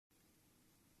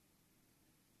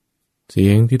เสี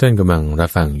ยงที่ท่านกำลังรับ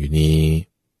ฟังอยู่นี้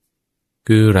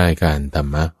คือรายการธร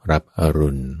รมรับอรุ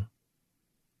ณ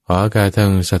ออกอากาศทา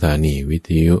งสถานีวิท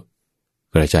ยุ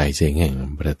กระจายเสียงแห่ง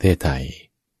ประเทศไทย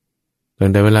ตั้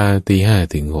งแต่เวลา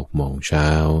 5:00 ถึง 6:00 น.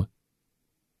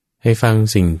ให้ฟัง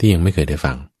สิ่งที่ยังไม่เคยได้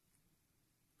ฟัง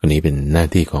อันนี้เป็นหน้า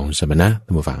ที่ของสมณะท่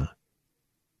านผู้ฟัง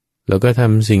แล้วก็ท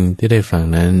ำสิ่งที่ได้ฟัง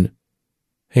นั้น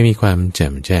ให้มีความแจ่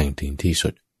มแจ้งถึงที่สุ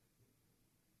ด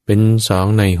เป็น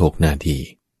2 ใน 6 นาที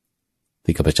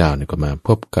ที่ข้าพเจ้าก็มาพ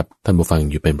บกับท่านผู้ฟัง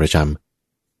อยู่เป็นประจ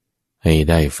ำให้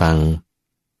ได้ฟัง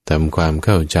ทำความเ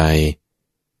ข้าใจ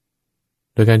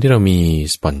โดยการที่เรามี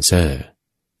สปอนเซอร์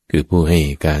คือผู้ให้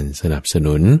การสนับส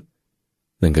นุน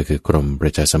นั่นก็คือกรมปร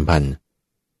ะชาสัมพันธ์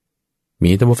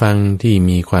มีท่านผู้ฟังที่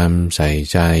มีความใส่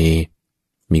ใจ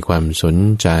มีความสน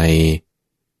ใจ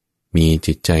มี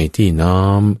จิตใจที่น้อ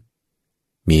ม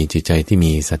มีจิตใจที่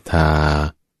มีศรัทธา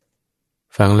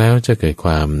ฟังแล้วจะเกิดค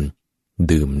วาม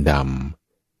ดื่มด่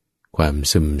ำความ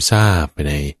ซึมซาบไป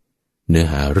ในเนื้อ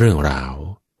หาเรื่องราว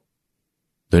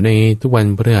โดยในทุกวัน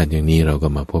พฤหัสอย่างนี้เราก็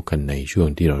มาพบกันในช่วง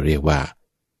ที่เราเรียกว่า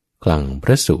คลังพ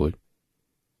ระสูตร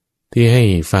ที่ให้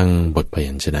ฟังบทพ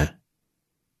ยัญชนะ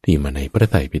ที่มาในพระ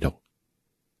ไตรปิฎก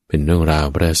เป็นเรื่องราว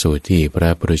พระสูตรที่พระ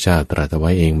พุทธเจ้าตรัสไ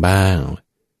ว้เองบ้าง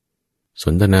ส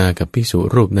นทนากับภิกษุ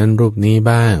รูปนั้นรูปนี้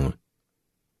บ้าง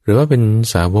หรือว่าเป็น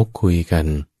สาวกคุยกัน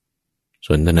ส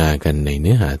นทนากันในเ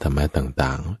นื้อหาธรรมะต่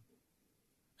าง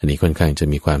ๆอันนี้ค่อนข้างจะ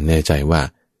มีความแน่ใจว่า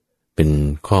เป็น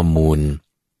ข้อมูล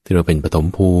ที่เราเป็นปฐม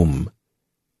ภูมิ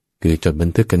คือจดบัน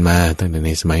ทึกกันมาตั้งแต่ใน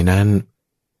สมัยนั้น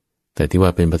แต่ที่ว่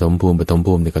าเป็นปฐมภูมิ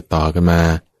เนี่ยก็ต่อกันมา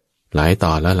หลายต่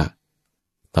อแล้วล่ะ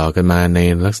ต่อกันมาใน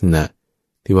ลักษณะ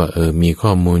ที่ว่ามีข้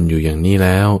อมูลอยู่อย่างนี้แ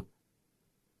ล้ว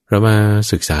เรามา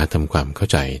ศึกษาทำความเข้า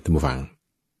ใจท่านผู้ฟัง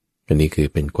อันนี้คือ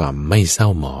เป็นความไม่เศร้า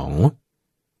หมอง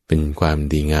เป็นความ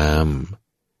ดีงาม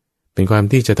เป็นความ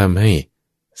ที่จะทำให้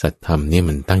สัตธรรมนี่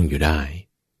มันตั้งอยู่ได้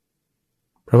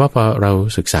เพราะว่าพอเรา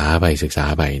ศึกษาไป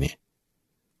เนี่ย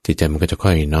จิตใจมันก็จะค่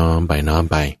อยน้อมไ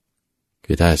ป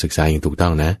คือถ้าศึกษาอย่างถูกต้อ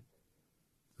งนะ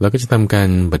เราก็จะทำการ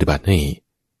ปฏิบัติให้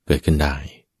เกิดขึ้นได้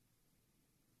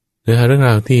เนื้อหาเรื่องร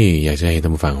าวที่อยากจะให้ท่า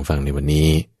นผู้ฟังในวันนี้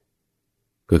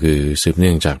ก็คือสืบเ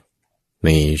นื่องจากใน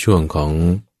ช่วงของ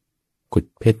ขุด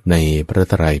เพชรในพระ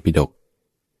ไตรปิฎก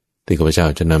ที่ข้าพเจ้า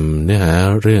จะนำเนื้อหา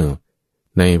เรื่อง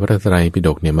ในพระไตรปิฎ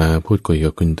กเนี่ยมาพูดคุย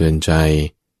กับคุณเตือนใจ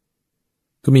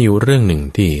ก็มีอยู่เรื่องหนึ่ง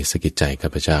ที่สะกิดใจข้า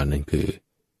พเจ้านั่นคือ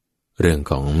เรื่อง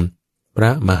ของพร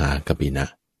ะมหากัปปินะ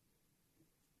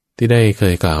ที่ได้เค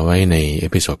ยกล่าวไว้ในเอ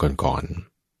พิโซดก่อน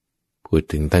ๆพูด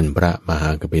ถึงท่านพระมหา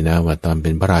กัปปินะว่าตอนเป็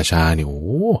นพระราชาเนี่ยโอ้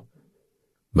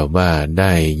แบบว่าไ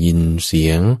ด้ยินเสี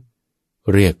ยง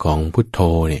เรียกของพุทโธ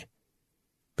เนี่ย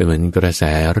เป็นเหมือนกระแส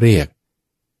เรียก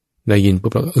ได้ยินปุ๊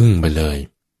บแล้วก็อึ้งไปเลย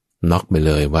น็อกไปเ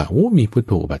ลยว่าโอ้มีพุทโ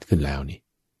ธอุบัติขึ้นแล้วนี่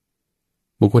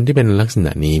บุคคลที่เป็นลักษณ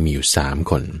ะนี้มีอยู่3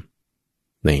 คน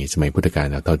ในสมัยพุทธกาล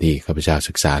เท่าที่ข้าพเจ้า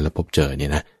ศึกษาและพบเจอเนี่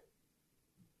ยนะ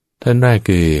ท่านแรก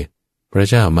คือพระ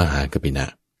เจ้ามหากัปปินะ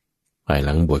ภายห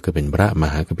ลังบวชก็เป็นพระม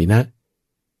หากัปปินะ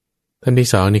ท่านที่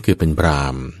2นี่คือเป็นพราห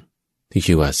มณ์ที่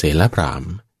ชื่อว่าเสลพราหมณ์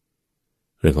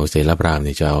เรื่องของเสลพราหมณ์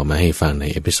นี่จะเอามาให้ฟังใน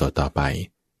เอพิโซดต่อไป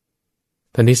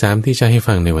ท่านที่3ที่จะให้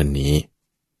ฟังในวันนี้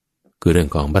คือเรื่อง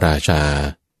ของพระราชา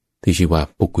ที่ชื่อว่า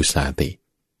ปุกุสาติ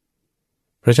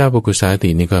พระเจ้าปุกุสาติ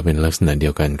นี่ก็เป็นลักษณะเดี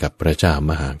ยวกันกับพระเจ้า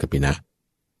มหากัปปินะ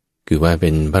คือว่าเป็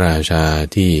นพระราชา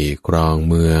ที่ครอง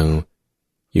เมือง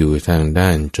อยู่ทางด้า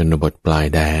นชนบทปลาย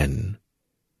แดน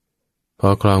พอ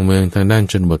ครองเมืองทางด้าน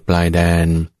ชนบทปลายแดน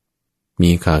มี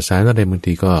ข่าวสารอะไรบาง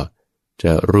ทีก็จ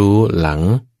ะรู้หลัง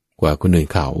กว่าคนอื่น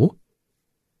เขา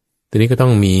ทีนี้ก็ต้อ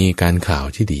งมีการข่าว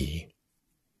ที่ดี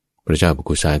พระเจ้าปุ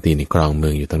กุสาตินี่ครองเมื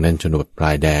องอยู่ทางด้านชนบทปล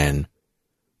ายแดน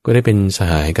ก็ได้เป็นส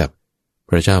หายกับ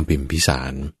พระเจ้าพิมพิสา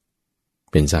ร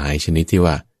เป็นสหายชนิดที่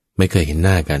ว่าไม่เคยเห็นห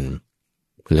น้ากัน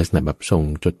เป็นลักษณะแบบส่ง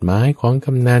จดหมายของก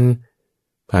ำนัน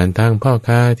ผ่านทางพ่อ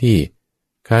ค้าที่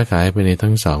ค้าขายไปใน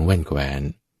ทั้ง2 แว่นแคว้น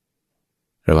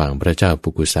ระหว่างพระเจ้าปุ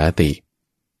กุสาติ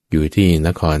อยู่ที่น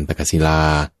ครตกศิลา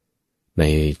ใน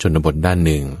ชนบทด้านห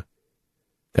นึ่ง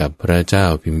กับพระเจ้า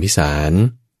พิมพิสาร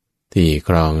ที่ค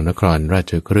รองนครรา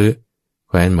ชคฤห์แ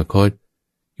คว้นมคธ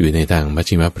อยู่ในทางมัช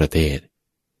ชิมประเทศ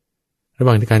ระห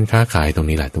ว่างที่การค้าขายตรง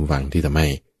นี้แหละทุกฝั่งที่ทำให้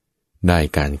ได้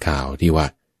การข่าวที่ว่า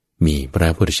มีพระ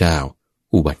พุทธเจ้า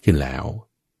อุบัติขึ้นแล้ว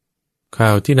ข่า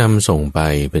วที่นำส่งไป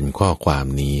เป็นข้อความ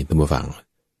นี้ทุกฝั่ง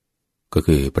ก็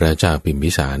คือพระเจ้าพิม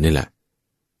พิสารนี่แหละ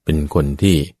เป็นคน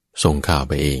ที่ส่งข่าว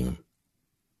ไปเอง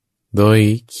โดย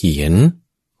เขียน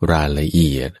รายละเ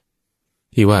อียด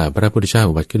ที่ว่าพระพุทธเจ้า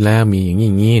อุบัติขึ้นแล้วมีอย่าง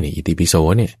นี้เนี่ยอิติปิโส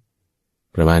เนี่ย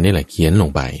ประมาณนี้แหละเขียนลง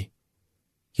ไ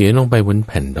ปบนแ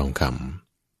ผ่นทองค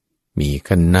ำมี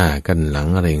ขั้นหน้าขั้นหลัง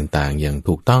อะไรต่างๆอย่าง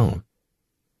ถูกต้อง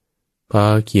พ พอ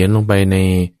เขียนลงไปใน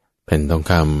แผ่นทอง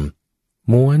ค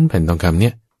ำม้วนแผ่นทองคำเนี่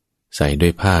ยใส่ด้ว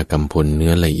ยผ้ากำพลเนื้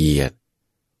อละเอียด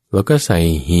แล้วก็ใส่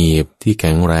หีบที่แ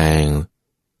ข็งแรง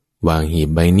วางหีบ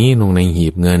ใบนี้ลงในหี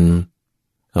บเงิน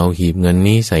เอาหีบเงิน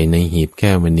นี้ใส่ในหีบแ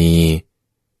ก้วมณี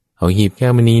เอาหีบแก้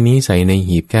วมณีนี้ใส่ใน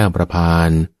หีบแก้วประพา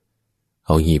นเอ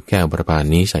าหีบแก้วประพาน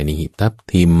นี้ใส่ในหีบทับ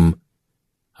ทิม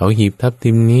เอาหีบทับ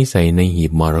ทิมนี้ใส่ในหี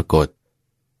บมรกต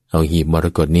เอาหีบมร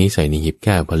กตนี้ใส่ในหีบแ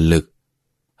ก้วผลึก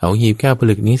เอาหีบแก้วผ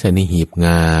ลึกนี้ใส่ในหีบง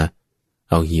า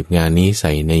เอาหีบงานี้ใ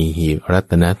ส่ในหีบรั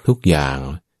ตนทุกอย่าง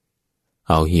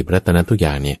เอาหีบรัตนทุกอ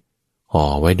ย่างเนี่ยห่อ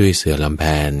ไว้ด้วยเสื่อลำแพ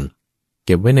นเ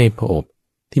ก็บไว้ในผอบ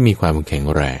ที่มีความแข็ง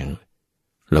แรง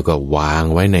แล้วก็วาง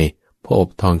ไว้ในผอบ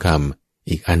ทองคำ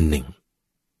อีกอันหนึ่ง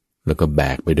แล้วก็แบ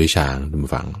กไปด้วยช้างท่าน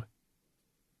ผู้ฟัง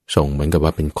ส่งเหมือนกับว่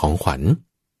าเป็นของขวัญ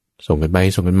ส่งกันไป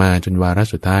ส่งกันมาจนวาระ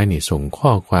สุดท้ายนี่ส่งข้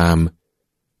อความ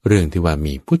เรื่องที่ว่า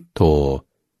มีพุทโธ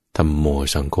ธัมโม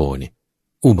สังโฆเนี่ย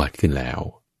อุบัติขึ้นแล้ว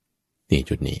นี่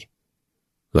จุดนี้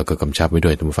แล้วก็กำชับไว้ด้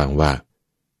วยท่านผู้ฟังว่า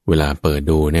เวลาเปิด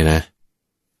ดูเนี่ยนะ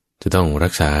จะต้องรั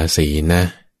กษาศีลนะ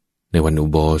ในวันอุ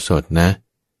โบสถนะ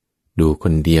ดูค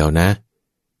นเดียวนะ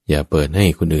อย่าเปิดให้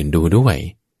คนอื่นดูด้วย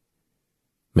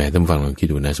แม้ท่านฟังลองคิด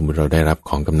ดูนะสมมติเราได้รับ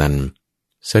ของกำนัน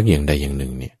สักอย่างใดอย่างหนึ่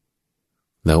งเนี่ย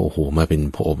แล้วโอ้โหมาเป็น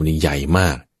ผอบนี่ใหญ่มา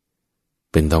ก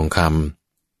เป็นทองค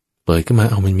ำเปิดขึ้นมา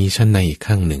เอามันมีชั้นในอีก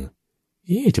ข้างหนึ่ง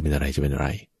จะเป็นอะไรจะเป็นอะไร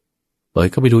เปิด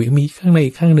เข้าไปดูยังมีข้างใน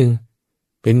อีกข้างหนึ่ง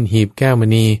เป็นหีบแก้วม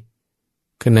ณี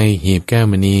ข้างในหีบแก้ว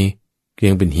มณีเรี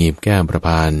ยงเป็นหีบแก้วประพ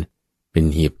านเป็น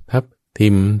หีบทับทิ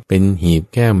มเป็นหีบ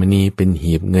แก้วมณีเป็น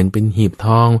หีบเงินเป็นหีบท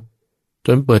องจ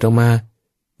นเปิดออกมา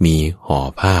มีห่อ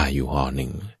ผ้าอยู่ห่อหนึ่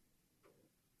ง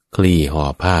คลี่ห่อ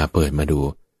ผ้าเปิดมาดู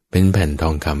เป็นแผ่นท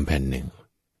องคำแผ่นหนึ่ง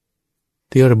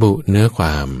ที่ระบุเนื้อคว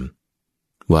าม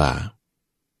ว่า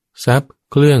ทรัพย์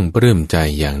เครื่องปลื้มใจ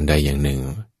อย่างใดอย่างหนึ่ง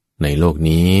ในโลก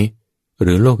นี้ห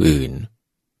รือโลกอื่น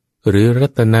หรือรั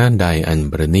ตนะใดอัน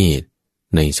ประณีต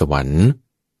ในสวรรค์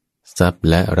ทรัพย์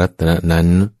และรัตนะนั้น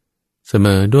เสม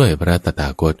อด้วยพระตถา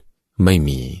คตไม่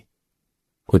มี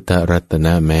พุทธรัตน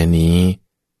ะแม้นี้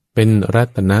เป็นรั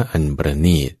ตนะอันประ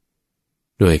ณีต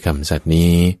ด้วยคำสัตย์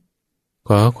นี้ข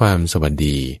อความสวัส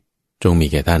ดีจงมี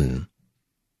แก่ท่าน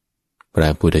พระ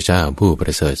พุทธเจ้าผู้ปร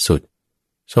ะเสริฐสุด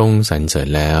ทรงสรรเสริญ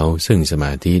แล้วซึ่งสม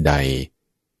าธิใด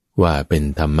ว่าเป็น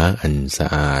ธรรมะอันสะ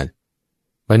อาด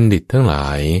บัณฑิตทั้งหลา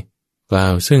ยกล่า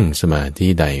วซึ่งสมาธิ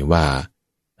ใดว่า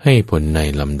ให้ผลใน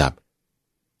ลำดับ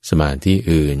สมาธิ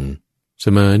อื่นเส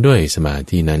มอด้วยสมา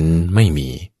ธินั้นไม่มี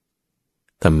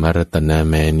ธรรมรัตนะ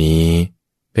แม้นี้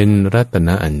เป็นรัตน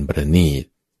ะอันประณีต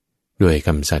ด้วยค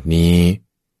ำสัตย์นี้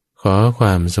ขอคว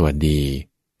ามสวัสดี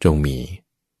จงมี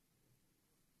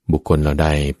บุคคลเหล่าใด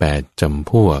8จำ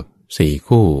พวก4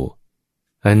คู่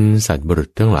อันสัตว์บุรุษ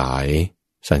ทั้งหลาย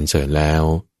สรรเสริญแล้ว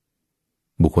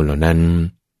บุคคลเหล่านั้น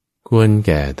ควรแ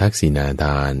ก่ทักษิณาท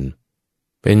าน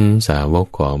เป็นสาวก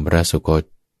ของพระสุคต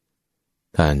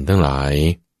ทานทั้งหลาย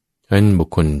อันบุค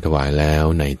คลถวายแล้ว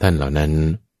ในท่านเหล่านั้น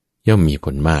ย่อมมีผ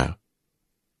ลมาก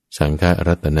สังฆ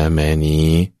รัตนะแม้นี้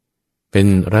เป็น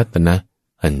รัตนะ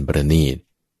อันประณีต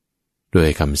ด้วย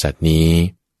คำสัตย์นี้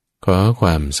ขอคว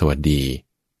ามสวัสดี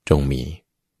จงมี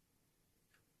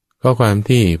ข้อความ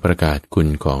ที่ประกาศคุณ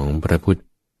ของพระพุทธ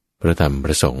พระธรรมพ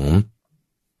ระสงฆ์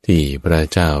ที่พระ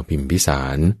เจ้าพิมพิสา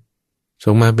รทร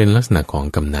งมาเป็นลักษณะของ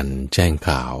กำนันแจ้ง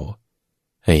ข่าว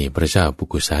ให้พระเจ้าปุ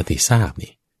กุสาติทราบ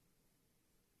นี่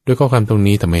ด้วยข้อความตรง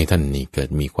นี้ทำให้ท่านนี่เกิด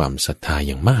มีความศรัทธาอ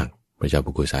ย่างมากพระเจ้า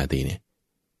ปุกุสาติเนี่ย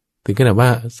ถึงขนาดว่า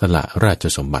สละราช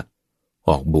สมบัติอ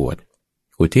อกบวช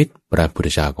อุทิศพระพุทธ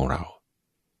เจ้าของเรา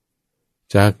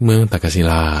จากเมืองตักกศิ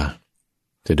ลา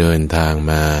จะเดินทาง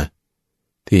มา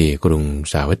ที่กรุง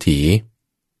สาวัตถี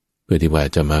เพื่อที่ว่า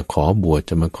จะมาขอบวช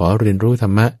จะมาขอเรียนรู้ธร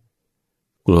รมะ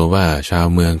กลัวว่าชาว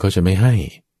เมืองเขาจะไม่ให้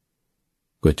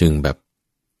ก็จึงแบบ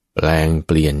แปลงเ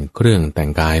ปลี่ยนเครื่องแต่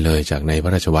งกายเลยจากในพร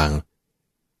ะราชวัง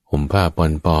ห่มผ้า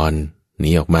ปอนๆหนี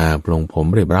ออกมาปลงผม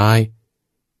เรียบร้อย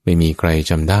ไม่มีใคร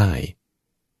จำได้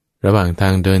ระหว่างทา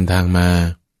งเดินทางมา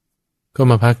ก็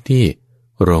มาพักที่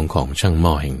โรงของช่างห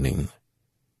ม้อแห่งหนึ่ง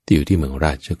ที่อยู่ที่เมืองร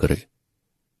าชกฤห์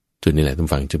จุดนี้แหละท่าน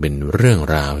ฟังจะเป็นเรื่อง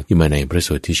ราวที่มาในพระ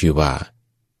สูตรที่ชื่อว่า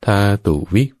ทาตุ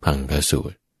วิภังคสู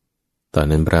ตรตอน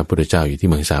นั้นพระพุทธเจ้าอยู่ที่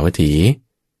เมืองสาวัตถี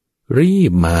รี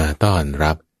บมาต้อน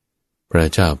รับพระ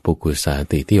เจ้าปุกุสา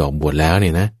ติที่ออกบวชแล้วเ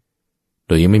นี่ยนะโ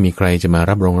ดยยังไม่มีใครจะมา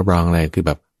รับรองอะไรคือแ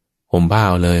บบห่มผ้าเ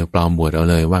อาเลยปลอมบวชเอา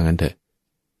เลยว่างั้นเถอะ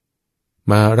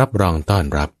มารับรองต้อน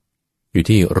รับอยู่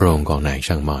ที่โรงของนาย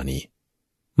ช่างหม้อนี้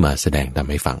มาแสดงธรรม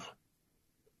ให้ฟัง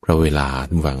เพราะเวลา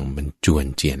ฟังมันจวน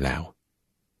เจียนแล้ว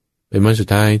เป็นวันสุด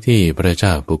ท้ายที่พระเจ้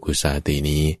าปุกุสาติ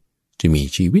นี้จะมี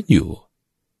ชีวิตอยู่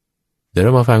เดี๋ยวเร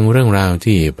ามาฟังเรื่องราว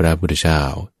ที่พระพุทธเจ้า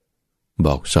บ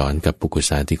อกสอนกับปุกุ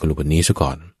สาติกุลบุตรนี้ซะก่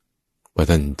อนว่า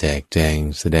ท่านแจกแจง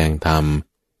แสดงธรรม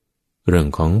เรื่อง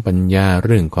ของปัญญาเ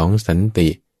รื่องของสันติ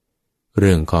เ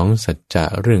รื่องของสัจจะ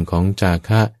เรื่องของจาค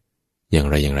ะอย่าง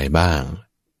ไรบ้าง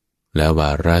แล้ววา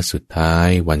ระสุดท้าย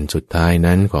วันสุดท้าย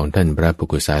นั้นของท่านพระปุ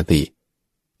กุสาติ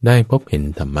ได้พบเห็น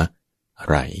ธรรมะอะ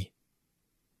ไร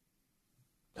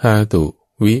ธาตุ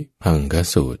วิภังค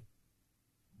สูตร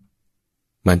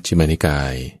มัชฌิมานิกา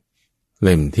ยเ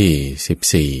ล่ม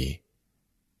ที่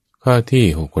14ข้อที่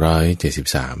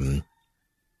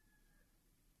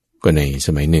673ก็ในส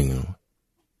มัยหนึ่ง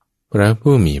พระ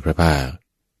ผู้มีพระภาค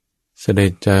เสด็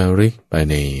จจาริกไป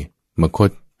ในมค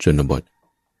ธชนบท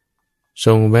ท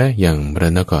รงแวะยังพระ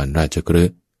นครราชคฤ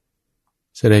ห์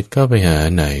เสด็จเข้าไปหา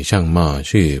นายช่างหม้อ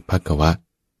ชื่อภักวะ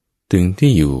ถึง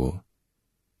ที่อยู่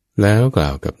แล้วกล่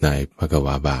าวกับนายภักว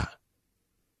ะว่า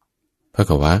ภั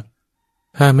กวะ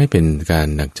ถ้าไม่เป็นการ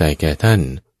หนักใจแก่ท่าน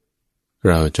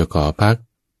เราจะขอพัก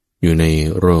อยู่ใน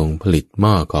โรงผลิตห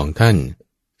ม้อของท่าน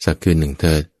สักคืนหนึ่งเ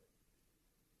ถิด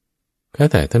ข้า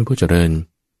แต่ท่านผู้เจริญ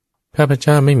ข้าพเ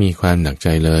จ้าไม่มีความหนักใจ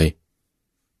เลย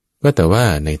ก็แต่ว่า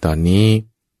ในตอนนี้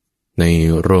ใน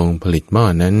โรงผลิตหม้อ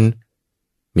นั้น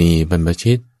มีบรรพ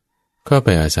ชิตเข้าไป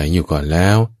อาศัยอยู่ก่อนแล้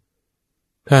ว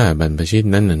ถ้าบรรพชิต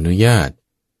นั้นอนุญาต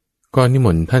ก็นิม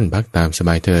นต์ท่านพักตามสบ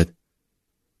ายเถิด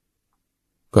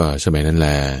ก็สมัยนั้นแล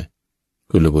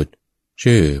กุลบุตร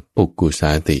ชื่อปุกกุส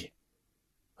าติ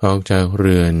ออกจากเ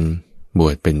รือนบว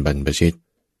ชเป็นบรรพชิต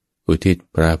อุทิศ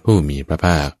พระผู้มีพระภ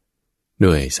าค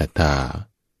ด้วยศรัทธา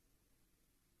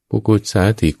ปุกกุสา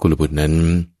ติกุลบุตรนั้น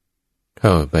เข้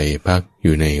าไปพักอ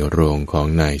ยู่ในโรงของ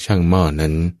นายช่างหม้อ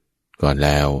นั้นก่อนแ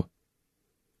ล้ว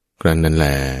ครั้นนั้นแล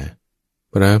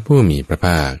พระผู้มีพระภ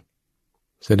าค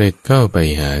เสด็จเข้าไป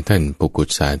หาท่านปุกกุ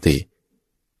สาติ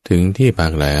ถึงที่พั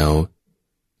กแล้ว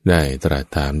ได้ตรัส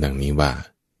ถามดังนี้ว่า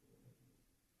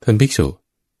ท่านภิกษุ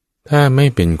ถ้าไม่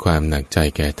เป็นความหนักใจ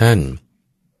แก่ท่าน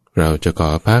เราจะขอ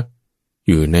พัก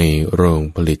อยู่ในโรง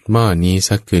ผลิตหม้อนี้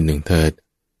สักคืนหนึ่งเถิด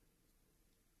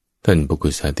ท่านปุกกุ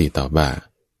สาติตอบว่า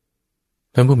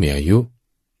ท่านผู้มีอายุ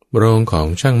โรงของ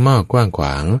ช่างหม้อกว้างขว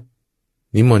าง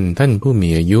นิมนต์ท่านผู้มี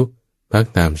อายุพัก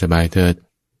ตามสบายเถิด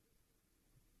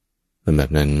ลำดับ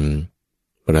นั้น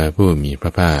พระผู้มีพร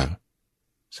ะภาค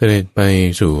เสด็จไป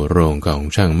สู่โรงของ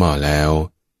ช่างหม้อแล้ว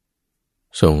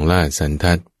ทรงลาดสัน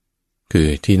ทัดคือ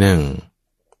ที่นั่ง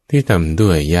ที่ทำด้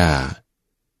วยหญ้า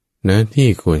ณที่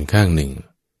ควรข้างหนึ่ง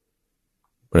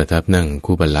ประทับนั่ง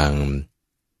คู่บัลลังก์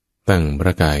ตั้งพร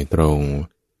ะกายตรง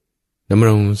ดำร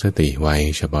งสติไว้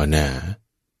เฉพาะหน้า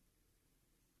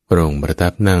พระองค์ประทั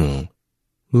บนั่ง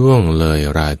ล่วงเลย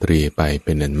ราตรีไปเ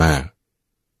ป็นอันมาก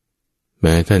แ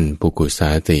ม้ท่านปุกกุสา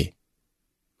ติ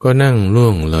ก็นั่งล่ว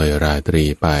งเลยราตรี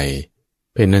ไป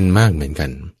เป็นอันมากเหมือนกั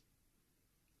น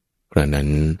กระนั้น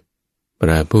พ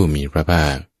ระผู้มีพระภา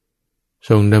คท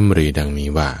รงดำริดังนี้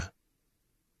ว่า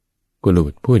กุล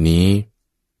บุตรผู้นี้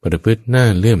ประพฤติน่า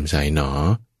เลื่อมใสหนอ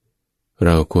เร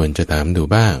าควรจะถามดู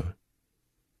บ้าง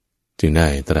จึงได้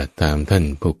ตรัสถามท่าน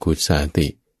ปุกกุสาติ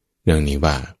ดังนี้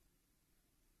ว่า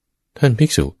ท่านภิ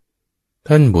กษุ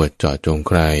ท่านบวชเจาะจงใ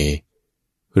คร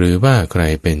หรือว่าใคร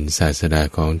เป็นศาสดา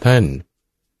ของท่าน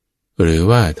หรือ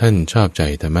ว่าท่านชอบใจ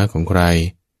ธรรมะของใคร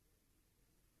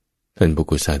ท่านปุก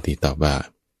กุสาติตอบว่า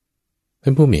ท่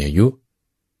านผู้มีอายุ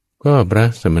ก็พระ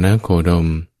สมณโคดม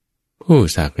ผู้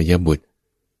สากยบุตร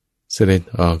เสด็จ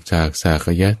ออกจากสาก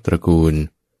ยตระกูล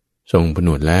ทรงผน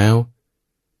วดแล้ว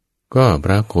ก็พ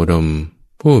ระโคดม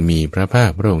ผู้มีพระภาค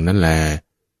พระองค์นั้นแล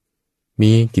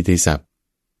มีกิตติศัพท์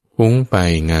ฟุ้งไป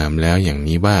งามแล้วอย่าง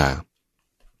นี้ว่า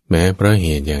แม้เพราะเห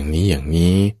ตุอย่าง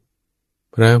นี้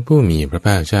พระผู้มีพระภ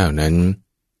าคเจ้านั้น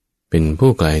เป็น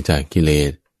ผู้ไกลจากกิเล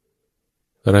ส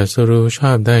ตรัสรู้ช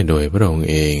อบได้โดยพระองค์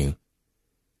เอง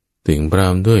ถึงพร้อ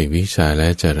มด้วยวิชาและ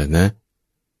จรณะ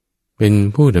เป็น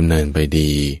ผู้ดำเนินไป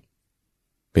ดี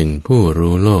เป็นผู้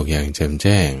รู้โลกอย่างแจ่มแ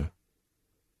จ้ง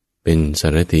เป็นสา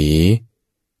รถี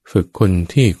ฝึกคน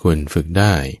ที่ควรฝึกไ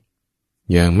ด้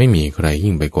ยังไม่มีใคร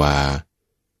ยิ่งไปกว่า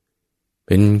เ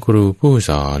ป็นครูผู้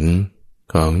สอน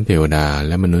ของเทวดาแ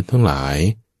ละมนุษย์ทั้งหลาย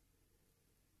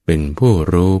เป็นผู้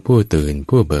รู้ผู้ตื่น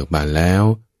ผู้เบิกบานแล้ว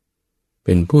เ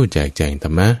ป็นผู้แจกแจงธร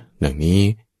รมะดังนี้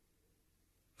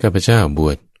ข้าพเจ้าบ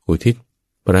วชอุทิศ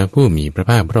พระผู้มีพระ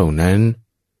ภาคพระองค์นั้น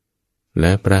แล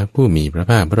ะพระผู้มีพระ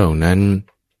ภาคพระองค์นั้น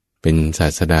เป็นศา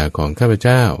สดาของข้าพเ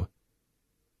จ้า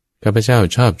ข้าพเจ้า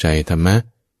ชอบใจธรรมะ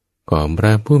ของพร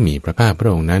ะผู้มีพระภาคพระ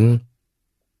องค์นั้น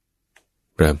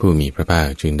พระผู้มีพระภาค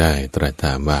จึงได้ตรัสถ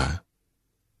ามว่า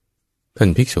ท่าน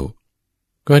ภิกษุ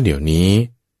ก็เดี๋ยวนี้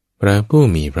พระผู้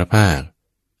มีพระภาค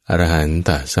อรหันต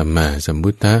สัมมาสัม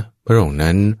พุทธะพระองค์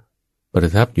นั้นประ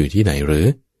ทับอยู่ที่ไหนหรือ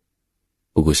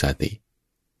ปุกกุสาติ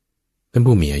ท่าน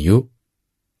ผู้มีอายุ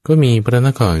ก็มีพระน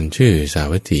ครชื่อสา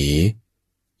วัตถี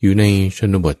อยู่ในช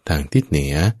นบททางทิศเหนื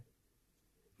อ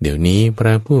เดี๋ยวนี้พร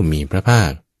ะผู้มีพระภา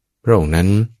คพระองค์นั้น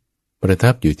ประทั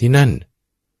บอยู่ที่นั่น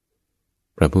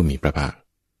พระผู้มีพระภาค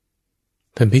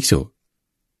ท่านภิกษุ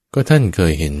ก็ท่านเค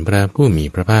ยเห็นพระผู้มี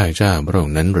พระภาคเจ้าพระอง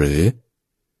ค์นั้นห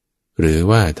รือ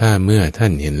ว่าถ้าเมื่อท่า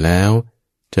นเห็นแล้ว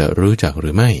จะรู้จักหรื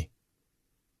อไม่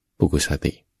ปุกุสา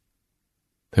ติ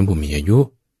ท่านผู้มีอายุ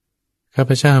ข้า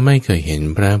พเจ้าไม่เคยเห็น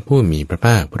พระผู้มีพระภ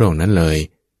าคพระองค์นั้นเลย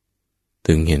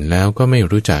ถึงเห็นแล้วก็ไม่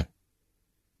รู้จัก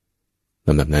ล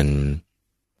ำดับนั้น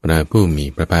พระผู้มี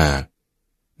พระภาค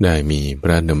ได้มีพ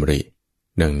ระดำริ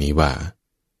ดังนี้ว่า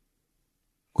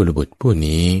กุลบุตรผู้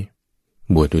นี้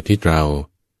บวชอุทิศเร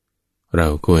า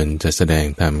ควรจะแสดง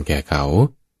ธรรมแก่เขา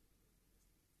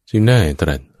จึงได้ต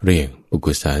รัสเรียกปุ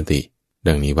กุสาติ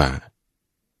ดังนี้ว่า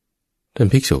ท่าน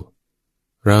ภิกษุ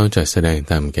เราจะแสดง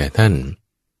ธรรมแก่ท่า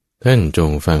นจง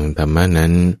ฟังธรรมะนั้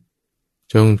น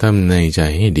จงทำในใจ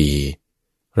ให้ดี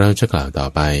เราจะกล่าวต่อ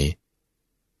ไป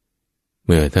เ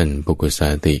มื่อท่านปุกุสา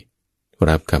ติ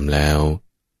รับคำแล้ว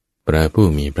พระผู้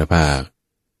มีพระภาค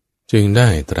จึงได้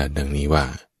ตรัสดังนี้ว่า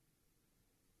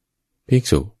ภิก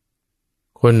ษุ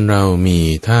คนเรามี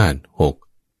ธาตุหก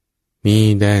มี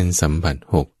แดนสัมผัส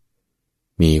หก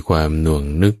มีความหน่วง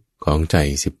นึกของใจ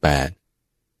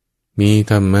18มี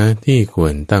ธรรมะที่คว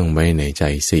รตั้งไว้ในใจ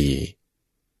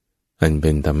4อันเ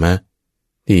ป็นธรรมะ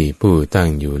ที่ผู้ตั้ง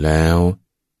อยู่แล้ว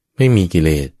ไม่มีกิเล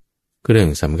สเครื่อง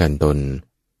สำคัญตน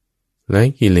และ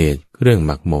กิเลสเครื่องห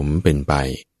มักหมมเป็นไป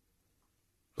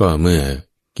ก็เมื่อ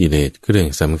กิเลสเครื่อง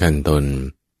สำคัญตน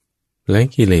และ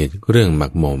กิเลสเครื่องหมั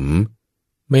กหมม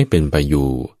ไม่เป็นไปอยู่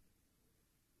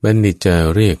บัณฑิตจะ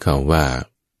เรียกเขาว่า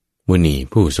มุนี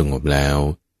ผู้สงบแล้ว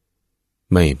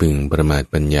ไม่พึงประมาท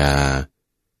ปัญญา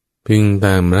พึงต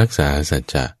ามรักษาสัจ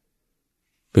จะ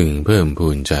พึงเพิ่มพู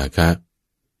นจาคะ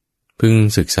พึง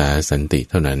ศึกษาสันติ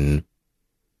เท่านั้น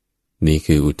นี่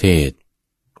คืออุเทศ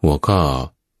หัวข้อ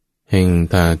แห่ง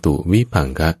ธาตุวิภัง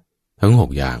คะทั้ง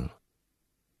6อย่าง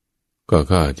ก็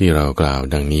ข้อที่เรากล่าว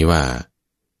ดังนี้ว่า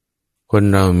คน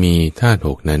เรามีธาตุ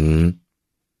6นั้น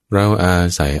เราอา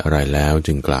ศัยอะไรแล้ว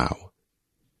จึงกล่าว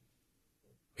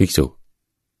ภิกษุ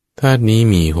ธาตุนี้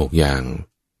มี6อย่าง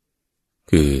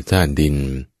คือธาตุดิน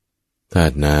ธา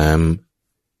ตุน้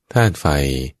ำธาตุไฟ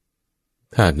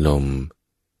ธาตุลม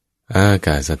อาก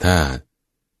าศธาตุ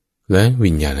และ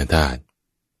วิญญาณธาตุ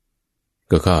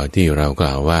ก็ข้อที่เราก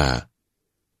ล่าวว่า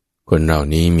คนเรา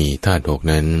นี้มีธาตุ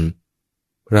6นั้น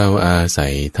เราอาศั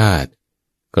ยธาตุ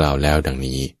กล่าวแล้วดัง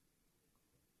นี้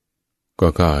ก็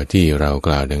ข้อที่เราก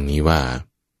ล่าวดังนี้ว่า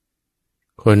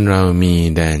คนเรามี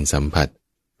แดนสัมผัส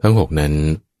ทั้ง6นั้น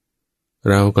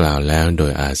เรากล่าวแล้วโด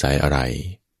ยอาศัยอะไร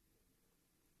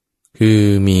คือ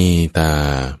มีตา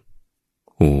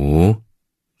หู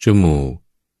จมูก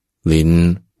ลิ้น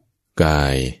กา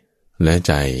ยและใ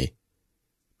จ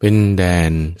เป็นแด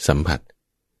นสัมผัส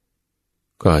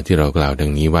ก็ที่เรากล่าวดั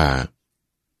งนี้ว่า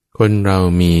คนเรา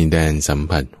มีแดนสัม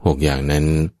ผัส6อย่างนั้น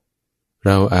เร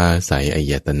าอาศัยอา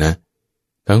ยตนะ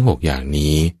ทั้ง6อย่าง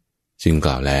นี้จึงก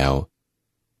ล่าวแล้ว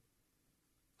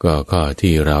ก็ข้อ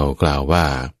ที่เรากล่าวว่า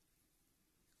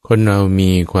คนเรา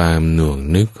มีความหน่วง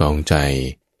นึกของใจ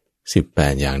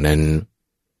18อย่างนั้น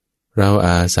เราอ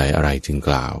าศัยอะไรจึงก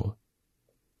ล่าว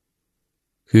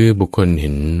คือบุคคลเห็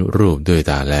นรูปด้วย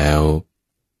ตาแล้ว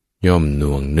ย่อมห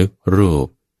น่วงนึกรูป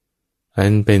อั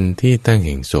นเป็นที่ตั้งแ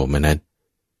ห่งโสมนัส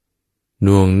ห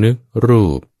น่วงนึกรู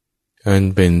ปอัน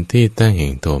เป็นที่ตั้งแห่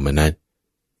งโทมนัส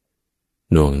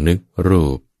หน่วงนึกรู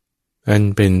ปอัน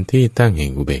เป็นที่ตั้งแห่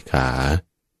งอุเบกขา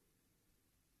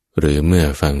หรือเมื่อ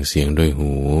ฟังเสียงด้วย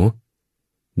หู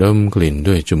ดมกลิ่น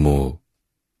ด้วยจมูก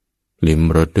ลิ้ม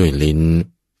รสด้วยลิ้น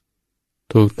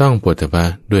ถูกต้องโผฏฐัพพะ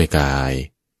ด้วยกาย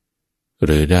ห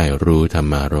รือได้รู้ธรร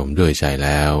มารมณ์ด้วยใจแ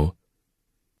ล้ว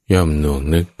ย่อมหน่วง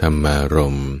นึกธรรมาร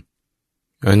มณ์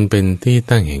อันเป็นที่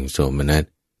ตั้งแห่งโสมนัส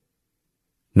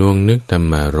หน่วงนึกธรร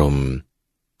มารมณ์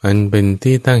อันเป็น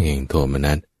ที่ตั้งแห่งโทม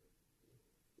นัส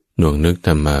หน่วงนึกธ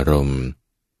รรมารมณ์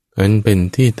อันเป็น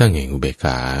ที่ตั้งแห่งอุเบกข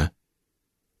า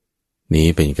นี้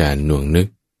เป็นการหน่วงนึก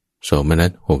โสมนั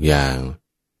ส6อย่าง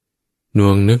หน่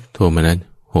วงนึกโทมนัส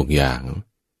6อย่าง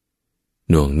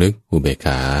หน่วงนึกอุเบกข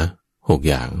า6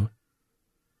อย่าง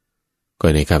ก็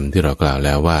ในคำที่เรากล่าวแ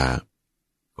ล้วว่า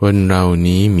คนเรา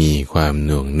นี้มีความห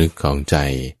น่วงนึกของใจ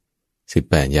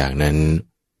18อย่างนั้น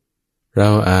เรา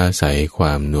อาศัยคว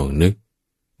ามหน่วงนึก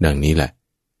ดังนี้แหละ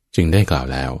จึงได้กล่าว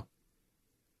แล้ว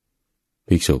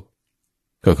ภิกษุ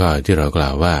ก็ข้อที่เรากล่า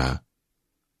วว่า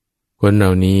คนเร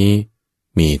านี้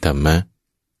มีธรรมะ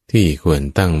ที่ควร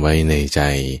ตั้งไว้ในใจ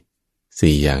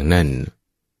4อย่างนั่น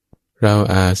เรา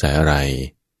อาศัยอะไร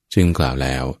จึงกล่าวแ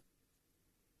ล้ว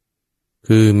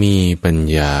คือมีปัญ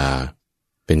ญา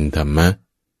เป็นธรรมะ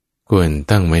ควร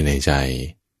ตั้งไว้ในใจ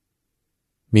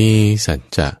มีสัจ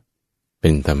จะเป็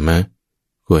นธรรมะ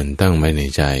ควรตั้งไว้ใน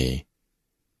ใจ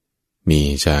มี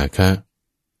จาคะ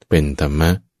เป็นธรรมะ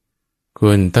ค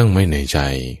วรตั้งไว้ในใจ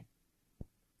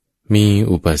มี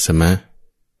อุปสมะ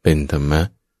เป็นธรรมะ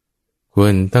คว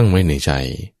รตั้งไว้ในใจ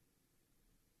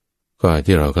ก็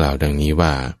ที่เรากล่าวดังนี้ว่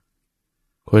า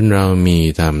คนเรามี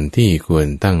ธรรมที่ควร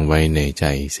ตั้งไว้ในใจ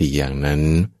สี่อย่างนั้น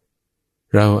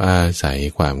เราอาศัย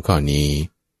ความข้อนี้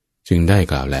จึงได้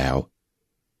กล่าวแล้ว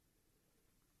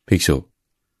ภิกษุ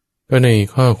ก็ใน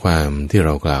ข้อความที่เร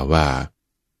ากล่าวว่า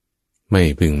ไม่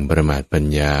พึงประมาทปัญ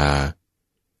ญา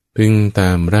พึงตา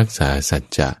มรักษาสัจ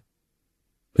จะ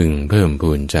พึงเพิ่ม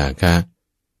พูนจาคะ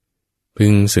พึ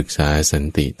งศึกษาสัน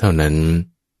ติเท่านั้น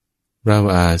เรา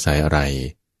อาศัยอะไร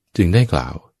จึงได้กล่า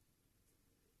ว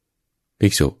ภิ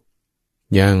กษุ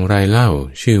อย่างไรเล่า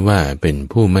ชื่อว่าเป็น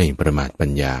ผู้ไม่ประมาทปั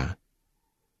ญญา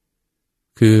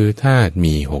คือธาตุ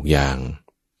มีหกอย่าง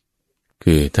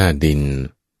คือธาตุดิน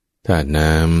ธาตุ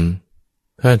น้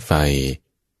ำธาตุไฟ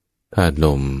ธาตุล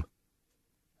ม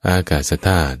อากาศธ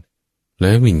าตุแล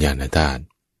ะวิญญาณธาตุ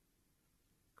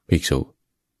ภิกษุ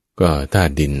ก็ธา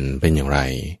ตุดินเป็นอย่างไร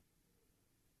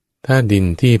ธาตุดิน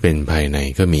ที่เป็นภายใน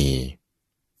ก็มี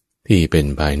ที่เป็น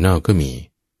ภายนอกก็มี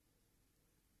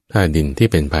ธาตุดินที่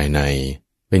เป็นภายใน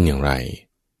เป็นอย่างไร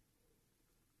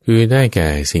คือได้แก่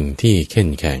สิ่งที่เข้ม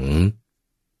แข็ง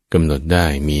กำหนดได้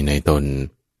มีในตน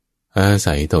อา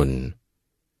ศัยตน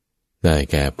ได้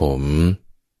แก่ผม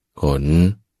ขน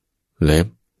เล็บ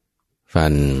ฟั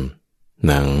น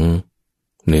หนัง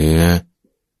เนื้อ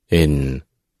เอ็น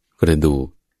กระดูก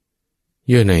เ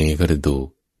ยื่อในกระดูก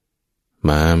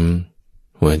ม้าม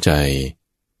หัวใจ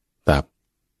ตับ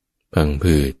พัง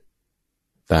ผืด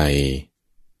ไต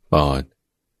ปอด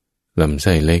ลำไ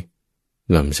ส้เล็ก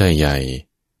ลำไส้ใหญ่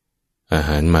อาห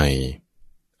ารใหม่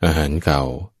อาหารเก่า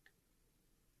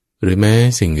หรือแม้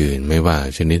สิ่งอื่นไม่ว่า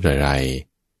ชนิดใด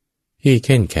ๆที่เ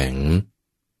ข้มแข็ง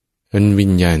อันวิ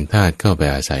ญญาณธาตุเข้าไป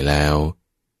อาศัยแล้ว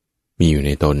มีอยู่ใ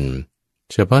นตน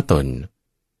เฉพาะตน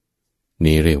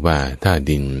นี้เรียกว่าธาตุ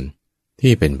ดิน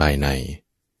ที่เป็นภายใน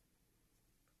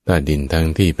ธาตุดินทั้ง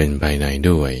ที่เป็นภายใน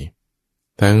ด้วย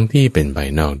ทั้งที่เป็นภาย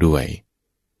นอกด้วย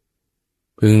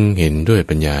พึงเห็นด้วย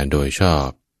ปัญญาโดยชอบ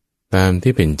ตาม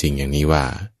ที่เป็นจริงอย่างนี้ว่า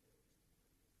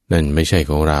นั่นไม่ใช่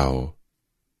ของเรา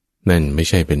นั่นไม่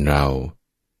ใช่เป็นเรา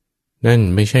นั่น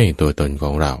ไม่ใช่ตัวตนข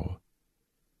องเรา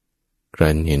ค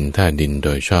รั้นเห็นธาตุดินโด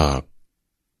ยชอบ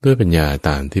ด้วยปัญญาต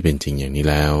ามที่เป็นจริงอย่างนี้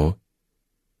แล้ว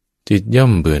จิตย่อ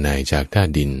มเบื่อหน่ายจากธา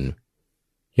ตุดิน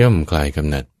ย่อมคลายกำ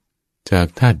หนัดจาก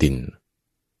ธาตุดิน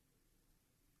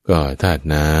ก็ธาตุ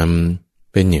น้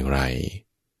ำเป็นอย่างไร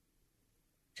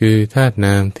คือธาตุ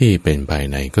น้ำที่เป็นภาย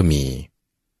ในก็มี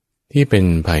ที่เป็น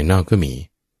ภายนอกก็มี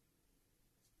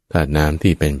ธาตุน้ำ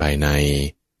ที่เป็นภายใน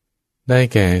ได้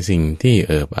แก่สิ่งที่เ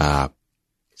อิบอาบ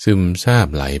ซึมซาบ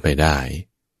ไหลไปได้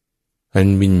อัน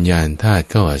วิญญาณธาตุ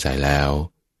เข้าอาศัยแล้ว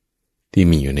ที่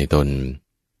มีอยู่ในตน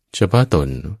เฉพาะตน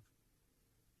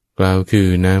กล่าวคือ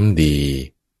น้ำดี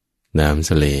น้ำเส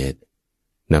ลด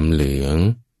น้ำเหลือง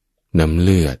น้ำเ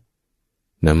ลือด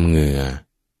น้ำเหงื่อ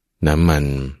น้ำมัน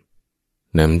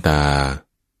น้ำตา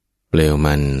เปลว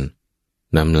มัน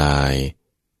น้ำลาย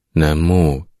น้ำมู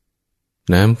ก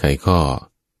น้ำไขข้อ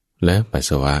และปัสส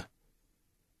าวะ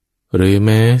หรือแ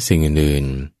ม้สิ่งอื่น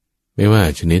ๆไม่ว่า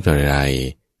ชนิดอะไร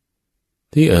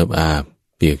ที่เอิบอาบ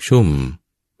เปียกชุ่ม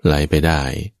ไหลไปได้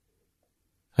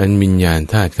อันวิญญาณ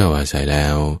ธาตุเข้าอาศัยแล้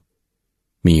ว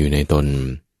มีอยู่ในตน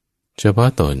เฉพาะ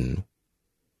ตน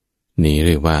นี้เ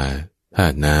รียกว่าธา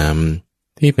ตุน้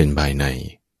ำที่เป็นภายใน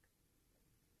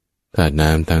ธาตุน้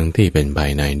ำทั้งที่เป็นภา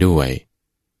ยในด้วย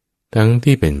ทั้ง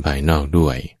ที่เป็นภายนอกด้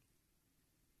วย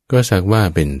ก็สักว่า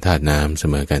เป็นธาตุน้ำเส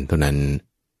มอกันเท่านั้น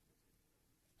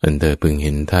อันเธอพึงเ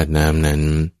ห็นธาตุน้ำนั้น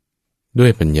ด้ว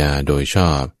ยปัญญาโดยช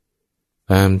อบ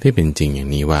ตามที่เป็นจริงอย่า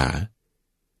งนี้ว่า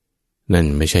นั่น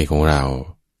ไม่ใช่ของเรา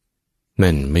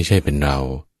นั่นไม่ใช่เป็นเรา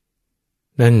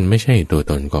นั่นไม่ใช่ตัว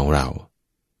ตนของเรา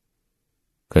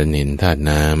กระเห็นธาตุ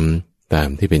น้ำตาม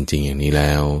ที่เป็นจริงอย่างนี้แ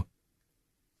ล้ว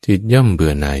จิตย่อมเบื่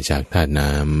อหน่ายจากธาตุ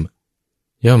น้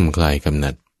ำย่อมคลายกำห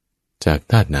นัดจาก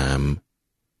ธาตุน้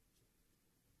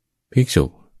ำภิกษุ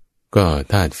ก็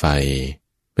ธาตุไฟ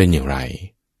เป็นอย่างไร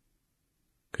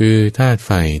คือธาตุไ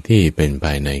ฟที่เป็นภ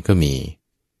ายในก็มี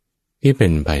ที่เป็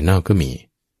นภายนอกก็มี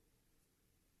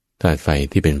ธาตุไฟ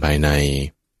ที่เป็นภายใน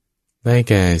ได้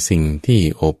แก่สิ่งที่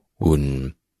อบอุ่น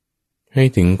ให้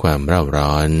ถึงความเร่า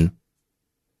ร้อน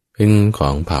เป็นขอ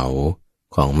งเผา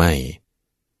ของไหม้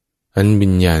อันวิ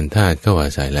ญญาณธาตุเข้าอา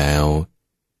ศัยแล้ว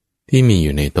ที่มีอ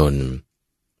ยู่ในตน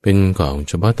เป็นของเ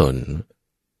ฉพาะตน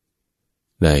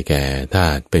ได้แก่ธา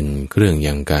ตุเป็นเครื่อง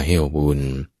ยังกายให้อบอุ่น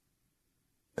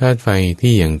ธาตุไฟ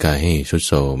ที่ยังกายให้ทรุดโ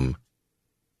ทรม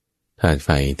ธาตุไฟ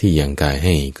ที่ยังกายใ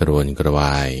ห้กระวนกระว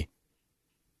าย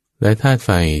และธาตุไฟ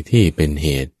ที่เป็นเห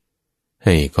ตุใ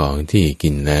ห้ของที่กิ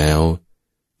นแล้ว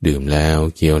ดื่มแล้ว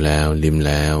เคี้ยวแล้วลิ้ม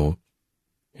แล้ว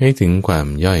ให้ถึงความ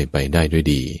ย่อยไปได้ด้วย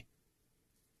ดี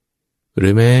หรื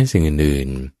อแม้สิ่งอื่น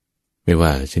ๆไม่ว่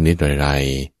าชนิดไร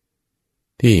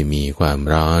ๆที่มีความ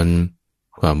ร้อน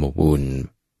ความอบอุ่น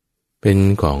เป็น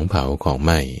ของเผาของไห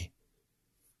ม้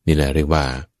นี่แหละเรียกว่า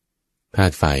ธา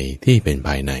ตุไฟที่เป็นภ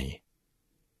ายใน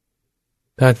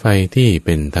ธาตุไฟที่เ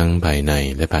ป็นทั้งภายใน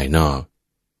และภายนอก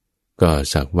ก็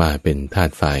สักว่าเป็นธา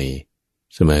ตุไฟ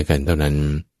เสมอกันเท่านั้น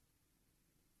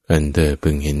อันเธอพึ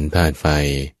งเห็นธาตุไฟ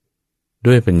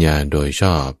ด้วยปัญญาโดยช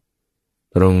อบ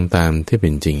ตรงตามที่เป็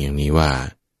นจริงอย่างนี้ว่า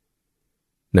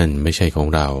นั่นไม่ใช่ของ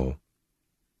เรา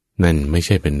นั่นไม่ใ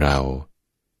ช่เป็นเรา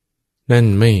นั่น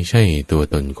ไม่ใช่ตัว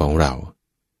ตนของเรา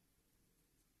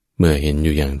เมื่อเห็นอ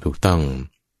ยู่อย่างถูกต้อง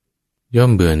ย่อ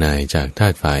มเบื่อหน่ายจากธา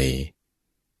ตุไฟ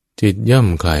จิตย่อม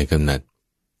คลายกำหนัด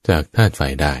จากธาตุไฟ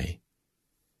ได้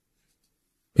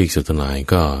ภิกษุทั้งหลาย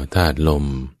ก็ธาตุลม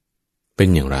เป็น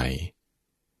อย่างไร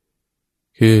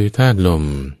คือธาตุลม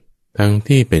ทั้ง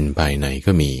ที่เป็นภายใน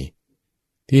ก็มี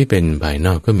ที่เป็นภายน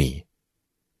อกก็มี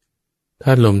ธ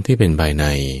าตุลมที่เป็นภายใน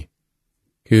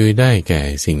คือได้แก่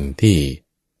สิ่งที่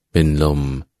เป็นลม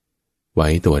ไว้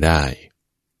ตัวได้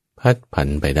พัดผัน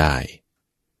ไปได้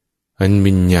อัน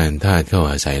วิญญาณธาตุเข้า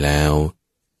อาศัยแล้ว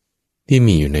ที่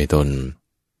มีอยู่ในตน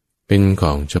เป็นข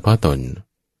องเฉพาะตน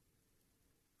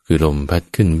คือลมพัด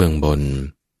ขึ้นเบื้องบน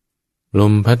ล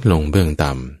มพัดลงเบื้อง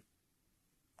ต่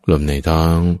ำลมในท้อ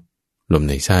งลม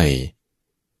ในไส้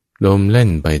ลมเล่น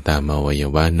ไปตามอวัย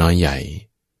วะน้อยใหญ่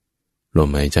ลม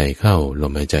หายใจเข้าล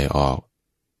มหายใจออก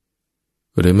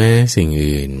หรือแม้สิ่ง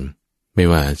อื่นไม่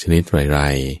ว่าชนิดไร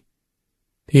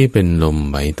ๆที่เป็นลม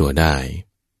ไหวตัวได้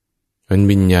อัน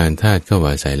วิญญาณธาตุเข้า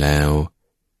อาศัยแล้ว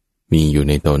มีอยู่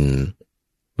ในตน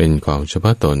เป็นของเฉพ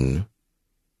าะตน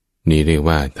นี่เรียก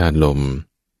ว่าธาตุลม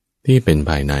ที่เป็น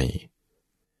ภายใน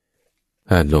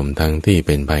ธาตุลมทั้งที่เ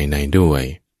ป็นภายในด้วย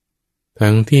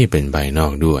ทั้งที่เป็นภายนอ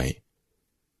กด้วย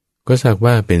ก็สัก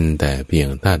ว่าเป็นแต่เพียง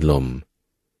ธาตุลม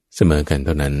เสมอกันเ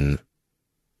ท่านั้น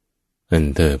อัน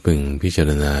เธอพึงพิจาร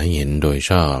ณาเห็นโดย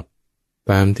ชอบ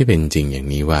ตามที่เป็นจริงอย่าง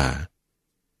นี้ว่า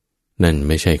นั่นไ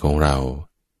ม่ใช่ของเรา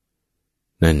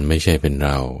นั่นไม่ใช่เป็นเร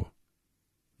า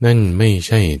นั่นไม่ใ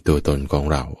ช่ตัวตนของ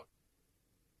เรา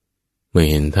เมื่อ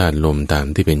เห็นธาตุลมตาม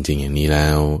ที่เป็นจริงอย่างนี้แล้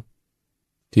ว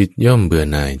จิตย่อมเบื่อ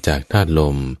หน่ายจากธาตุล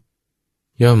ม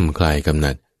ย่อมคลายกำห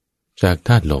นัดจากธ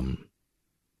าตุลม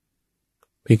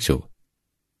ภิกษุ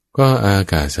ก็อา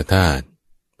กาศธาตุ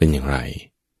เป็นอย่างไร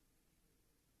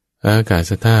อากา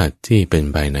ศธาตุที่เป็น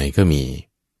ภายในก็มี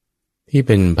ที่เ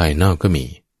ป็นภายนอกก็มี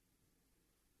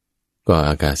ก็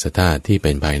อากาศธาตุที่เ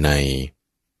ป็นภายใน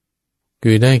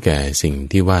คือได้แก่สิ่ง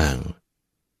ที่ว่าง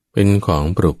เป็นของ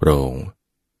โปร่งโปร่ง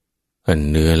อัน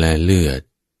เนื้อและเลือด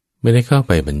ไม่ได้เข้าไ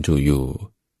ปบรรจุอยู่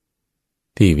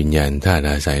ที่วิญญาณธาตุ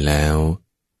อาศัยแล้ว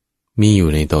มีอยู่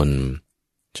ในตน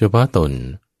เฉพาะตน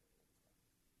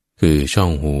คือช่อ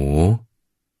งหู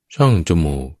ช่องจ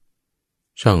มูก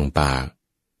ช่องปาก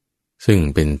ซึ่ง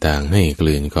เป็นทางให้ก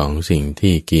ลืนของสิ่ง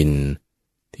ที่กิน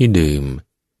ที่ดื่ม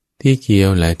ที่เคี้ยว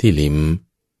และที่ลิ้ม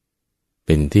เ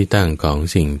ป็นที่ตั้งของ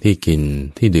สิ่งที่กิน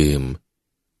ที่ดื่ม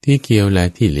ที่เคี้ยวและ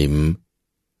ที่ลิ้ม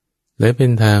และเป็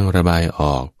นทางระบายอ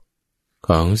อกข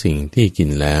องสิ่งที่กิน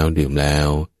แล้วดื่มแล้ว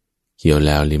เคี้ยวแ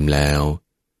ล้วลิ้มแล้ว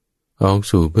ออก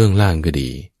สู่เบื้องล่างก็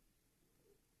ดี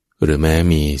หรือแม้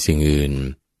มีสิ่งอื่น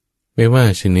ไม่ว่า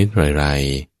ชนิดไร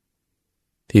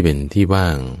ๆที่เป็นที่ว่า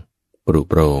งปรุ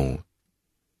โปร่ง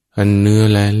อันเนื้อ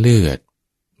และเลือด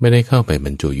ไม่ได้เข้าไปบร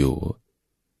รจุอยู่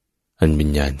อันวิญ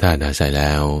ญาณธาตุอาศัยแ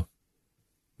ล้ว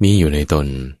มีอยู่ในตน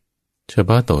เฉพ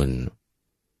าะตน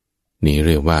นี้เ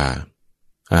รียกว่า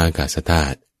อากาศธา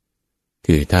ตุ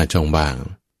คือธาตุช่องว่าง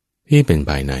ที่เป็น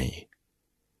ภายใน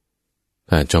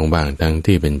ธาตุช่องว่างทั้ง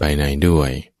ที่เป็นภายในด้ว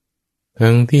ย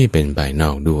ทั้งที่เป็นภายน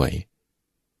อกด้วย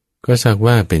ก็สัก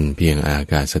ว่าเป็นเพียงอา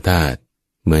กาศธาตุ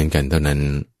เหมือนกันเท่านั้น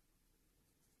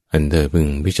อันเธอพึง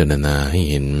พิจารณาให้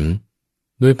เห็น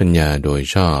ด้วยปัญญาโดย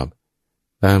ชอบ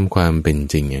ตามความเป็น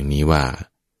จริงอย่างนี้ว่า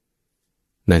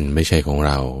นั่นไม่ใช่ของเ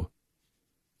รา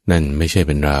นั่นไม่ใช่เ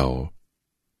ป็นเรา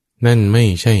นั่นไม่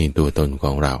ใช่ตัวตนข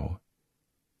องเรา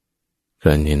ค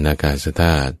รั้นเห็นอากาศธ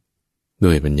าตุ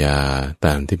ด้วยปัญญาต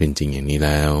ามที่เป็นจริงอย่างนี้แ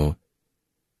ล้ว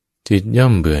จิตย่อ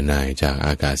มเบื่อหน่ายจากอ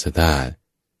ากาศธาตุ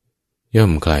ย่อ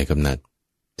มคลายกำหนัด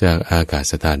จากอากา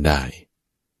ศธาตุได้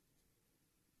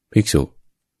ภิกษุ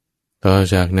ต่อ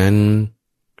จากนั้น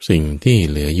สิ่งที่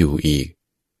เหลืออยู่อีก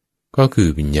ก็คือ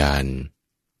วิญญาณ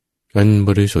อันบ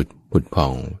ริสุทธิ์ผุดผ่อ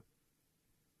ง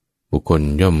บุคคล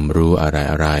ย่อมรู้อะ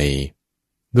ไร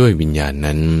ด้วยวิญญาณ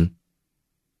นั้น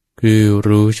คือ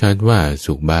รู้ชัดว่า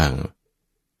สุขบ้าง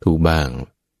ทุกข์บ้าง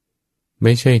ไ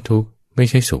ม่ใช่ทุกข์ไม่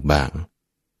ใช่สุขบ้าง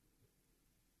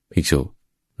ภิกษุ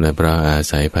และเพราะอา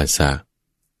ศัยภาษา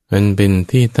อันเป็น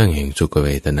ที่ตั้งแห่งสุขเว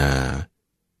ทนา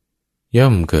ย่อ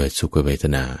มเกิดสุขเวท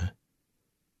นา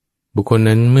บุคคล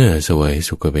นั้นเมื่อเสวย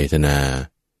สุขเวทนา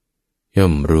ย่อ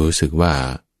มรู้สึกว่า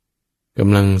ก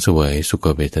ำลังเสวยสุข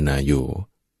เวทนาอยู่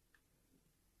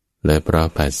และเพราะ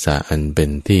ภาษาอันเป็น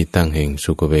ที่ตั้งแห่ง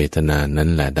สุขเวทนานั้น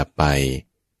แหละดับไป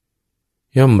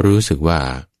ย่อมรู้สึกว่า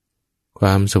คว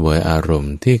ามเสวยอารม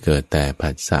ณ์ที่เกิดแต่ผั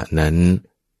สสะนั้น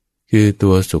คือตั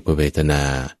วสุขเวทนา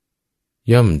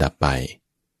ย่อมดับไป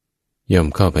ย่อม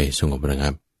เข้าไปสงบระงั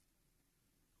บ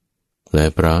และ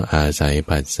เพราะอาศัย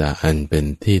ผัสสะอันเป็น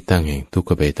ที่ตั้งแห่งทุก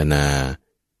ขเวทนา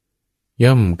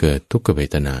ย่อมเกิดทุกขเว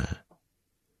ทนา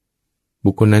บุ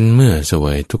คคลนั้นเมื่อเสว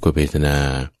ยทุกขเวทนา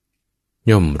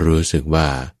ย่อมรู้สึกว่า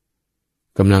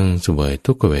กำลังเสวย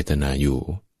ทุกขเวทนาอยู่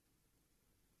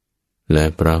และ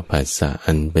เพราะผัสสะ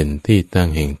อันเป็นที่ตั้ง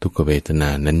แห่งทุกขเวทนา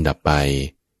นั้นดับไป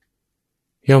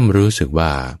ย่อมรู้สึกว่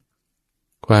า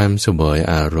ความเสวย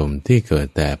อารมณ์ที่เกิด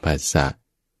แต่ผัสสะ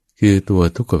คือตัว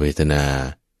ทุกขเวทนา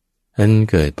อัน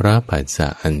เกิดเพราะผัสสะ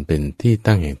อันเป็นที่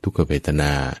ตั้งแห่งทุกขเวทน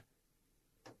า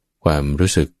ความ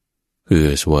รู้สึกคือ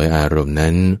เสวยอารมณ์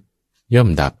นั้นย่อม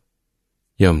ดับ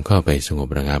ย่อมเข้าไปสงบ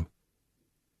ระงับ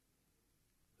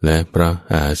และเพราะ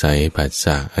อาศัยผัสส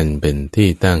ะอันเป็นที่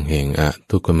ตั้งแห่งอ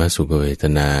ทุกขมสุขเวท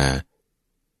นา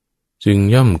จึง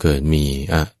ย่อมเกิดมี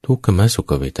อทุกขมสุ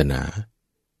ขเวทนา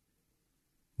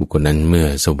บุคคลนั้นเมื่อ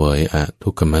เสวยอทุ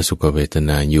กขมสุขเวท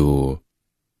นาอยู่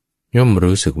ย่อม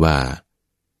รู้สึกว่า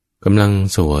กำลัง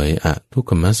เสวยอทุก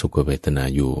ขมสุขเวทนา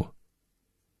อยู่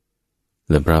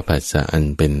และเพราะผัสสะอัน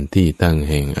เป็นที่ตั้ง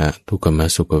แห่งอทุกขม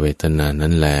สุขเวทนานั้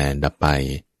นแลดับไป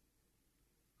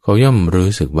เขาย่อมรู้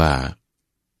สึกว่า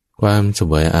ความเส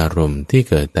วยอารมณ์ที่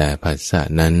เกิดแต่ผัสสะ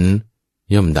นั้น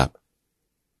ย่อมดับ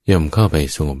ย่อมเข้าไป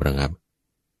สงบระงับ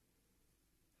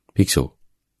ภิกษุ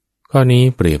ข้อนี้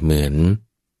เปรียบเหมือน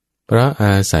เพราะอ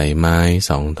าศัยไม้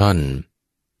สองท่อน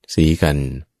สีกัน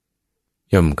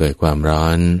ย่อมเกิดความร้อ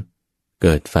นเ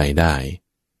กิดไฟได้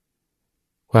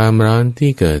ความร้อน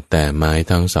ที่เกิดแต่ไม้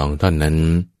ทั้งสองท่อนนั้น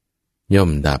ย่อ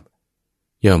มดับ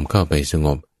ย่อมเข้าไปสง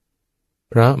บ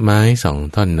เพราะไม้สอง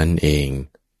ท่อนนั้นเอง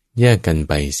แยกกัน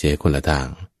ไปเสียคนละทาง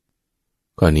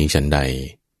ข้อนี้ฉันใด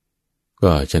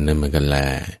ก็ฉะนั้นเหมือนกันแล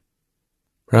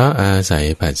เพราะอาศัย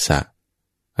ผัสสะ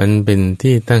อันเป็น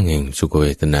ที่ตั้งแห่งสุขเว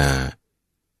ทนา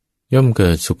ย่อมเกิ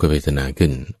ดสุขเวทนาขึ้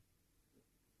น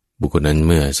บุคคลนั้นเ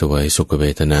มื่อเสวยสุขเว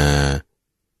ทนา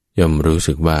ย่อมรู้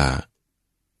สึกว่า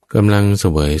กำลังเส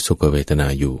วยสุขเวทนา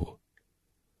อยู่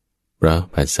เพราะ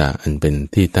ผัสสะอันเป็น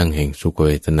ที่ตั้งแห่งสุขเ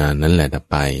วทนานั้นแหละดับ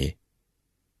ไป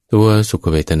ตัวสุข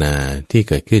เวทนาที่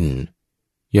เกิดขึ้น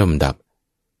ย่อมดับ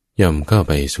ย่อมเข้าไ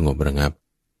ปสงบระงับ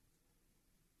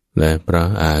และเพราะ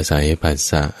อาศัยผัส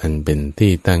สะอันเป็น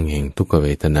ที่ตั้งแห่งทุกขเว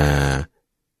ทนา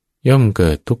ย่อมเกิ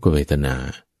ดทุกขเวทนา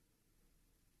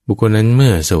บุคคลนั้นเมื่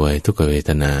อเสวยทุกขเว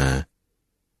ทนา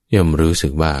ย่อมรู้สึ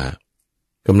กว่า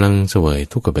กำลังเสวย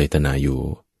ทุกขเวทนาอยู่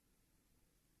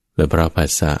และเพราะผัส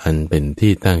สะอันเป็น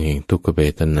ที่ตั้งแห่งทุกขเว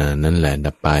ทนานั้นแหละ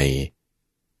ดับไป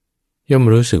ย่อม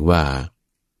รู้สึกว่า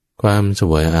ความเส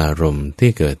วยอารมณ์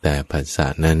ที่เกิดแต่ผัสสะ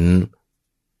นั้น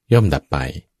ย่อมดับไป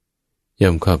ย่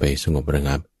อมเข้าไปสงบระ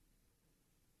งับ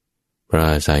เพราะ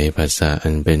อาศัยผัสสะอั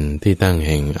นเป็นที่ตั้งแ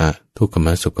ห่งอทุกขม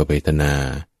สุขเวทนา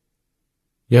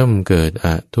ย่อมเกิดอ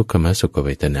ทุกขมสุขเว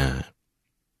ทนา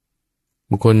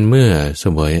บุคคลเมื่อเส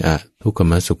วยอทุกข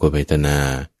มสุขเวทนา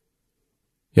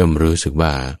ย่อมรู้สึกว่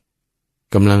า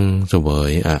กำลังเสว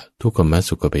ยอทุกขม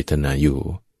สุขเวทนาอยู่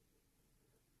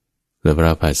และเพร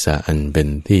าะผัสสะอันเป็น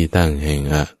ที่ตั้งแห่ง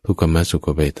อทุกขมสุข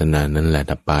เวทนานั้นแหละ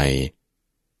ดับไป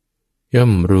ย่อ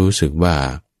มรู้สึกว่า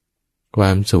คว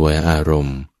ามเสวยอารม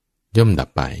ณ์ย่อมดับ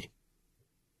ไป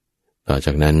ต่อจ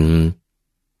ากนั้น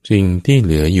สิ่งที่เห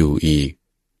ลืออยู่อีก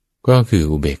ก็คือ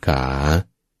อุเบกขา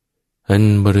อัน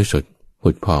บริสุทธิ์ผุ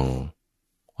ดผ่อง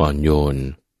อ่อนโยน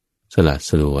สละส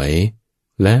ลวย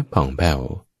และผ่องแผ้ว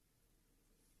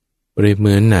เปรียบเห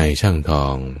มือนนายช่างทอ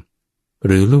งห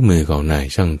รือลูกมือของนาย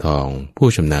ช่างทองผู้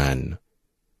ชำนาญ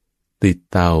ติด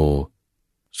เตา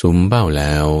สุมเบ้าแ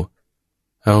ล้ว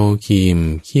เอาครีม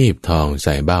คีบทองใ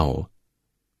ส่เบ้า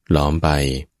หลอมไป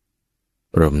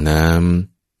พรมน้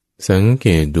ำสังเก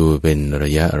ตดูเป็นร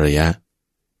ะยะ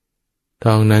ท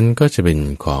องนั้นก็จะเป็น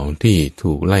ของที่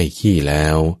ถูกไล่ขี้แล้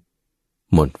ว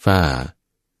หมดฝ้า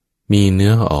มีเ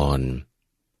นื้ออ่อน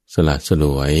สละสล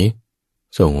วย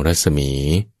ส่งรัศมี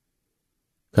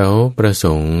เขาประส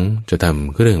งค์จะท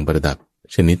ำเครื่องประดับ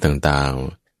ชนิดต่าง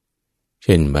ๆเ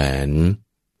ช่นแหวน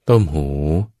ต้มหู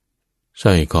ส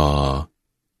ร้อยคอ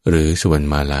หรือสุวรรณ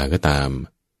มาลาก็ตาม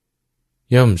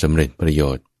ย่อมสำเร็จประโย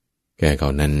ชน์แก่เขา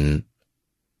นั้น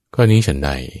ข้อนี้ฉันใด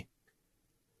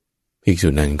ภิกษุ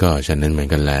นั้นก็ฉันนั้นเหมือน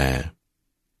กันแล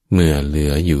เมื่อเหลื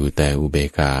ออยู่แต่อุเบก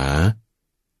ขา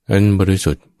อันบริ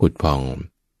สุทธิ์ผุดผ่อง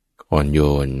อ่อนโย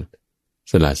น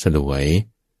สละสลวย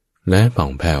และผ่อ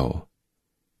งแผ้ว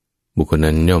บุคคล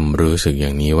นั้นย่อมรู้สึกอย่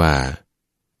างนี้ว่า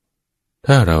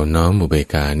ถ้าเราน้อมอุเบก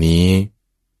ขานี้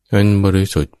อันบริ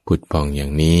สุทธิ์ผุดผ่องอย่า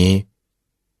งนี้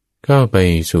เข้าไป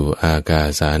สู่อากา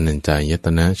สานัญจายต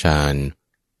นะฌาน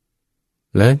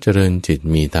และเจริญจิต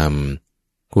มีธรรม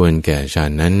ควรแก่ฌา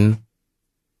นนั้น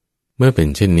เมื่อเป็น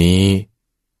เช่นนี้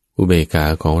อุเบกขา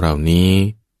ของเรานี้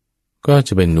ก็จ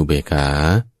ะเป็นอุเบกขา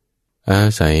อา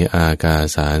ศัยอากา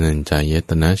สานัญจาย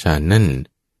ตนะฌานนั่น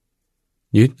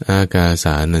ยึดอากาส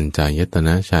านัญจายตน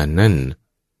ะฌานนั่น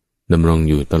ดำรง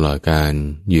อยู่ตลอดกาล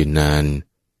ยืนนาน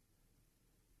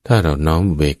ถ้าเราน้อม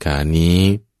อุเบกขานี้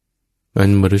มัน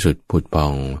บริสุทธิ์ผุดผ่อ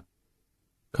ง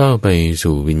เข้าไป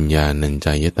สู่วิญญาณัญจ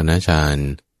ายตนะฌาน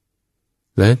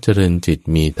และเจริญจิต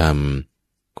มีธรรม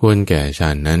ควรแก่ฌา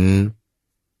นนั้น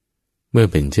เมื่อ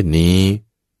เป็นเช่นนี้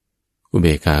อุเบ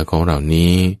กขาของเรา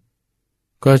นี้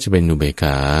ก็จะเป็นอุเบกข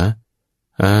า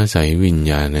อาศัยวิญ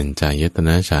ญาณัญจายตน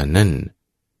ะฌานนั่น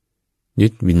ยึ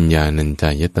ดวิญญาณัญจา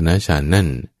ยตนะฌานนั่น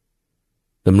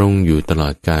ดำรงอยู่ตลอ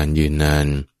ดกาลยืนนาน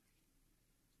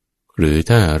หรือ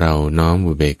ถ้าเราน้อม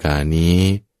อุเบกขานี้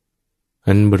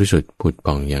อันบริสุทธิ์ผุด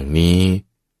ผ่องอย่างนี้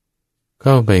เ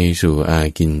ข้าไปสู่อา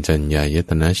กินจัญญาย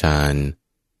ตนะฌาน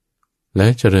และ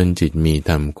เจริญจิตมีธ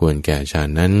รรมควรแก่ฌาน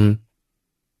นั้น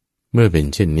เมื่อเป็น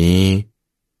เช่นนี้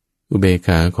อุเบกข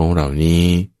าของเรานี้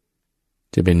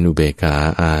จะเป็นอุเบกขา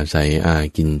อาศัยอา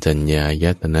กินจัญญาย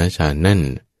ตนะฌานนั่น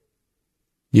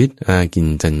ยึดอากิน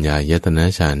จัญญายตนะ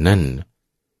ฌานนั่น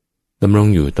ดำรง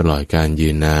อยู่ตลอดการยื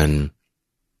นนาน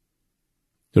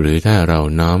หรือถ้าเรา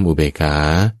น้อมอุเบกขา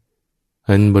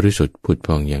อันบริสุทธิ์ผุด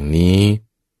ผ่องอย่างนี้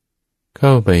เข้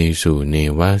าไปสู่เน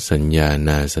วสัญญาน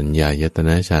าสัญญายตน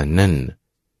ะฌานนั่น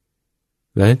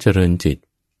และเจริญจิต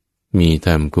มีธ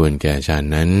รรมควรแก่ฌาน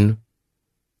นั้น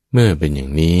เมื่อเป็นอย่า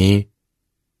งนี้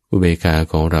อุเบกขา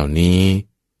ของเรานี้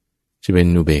จะเป็น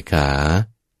อุเบกขา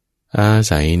อา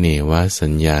ศัยเนวสั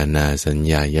ญญานาสัญ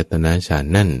ญายตนะฌาน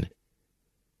นั่น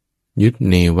ยึด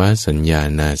เนวสัญญา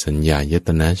นาสัญญายต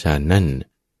นะฌานนั่น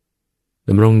ด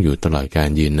ำรงอยู่ตลอดการ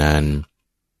ยืนนาน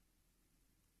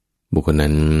บุคคล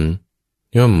นั้น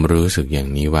ย่อมรู้สึกอย่าง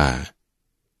นี้ว่า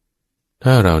ถ้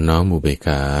าเราน้อมอุเบกข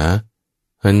า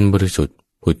อันบริสุทธิ์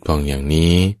ผุดผ่องอย่าง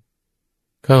นี้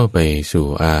เข้าไปสู่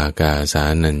อากาสา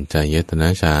นัญจายตนะ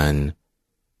ฌาน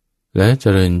และเจ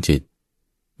ริญจิต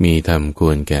มีธรรมค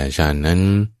วรแก่ฌานนั้น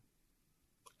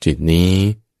จิตนี้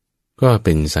ก็เ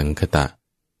ป็นสังคตะ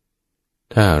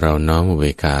ถ้าเราน้อมอุเบ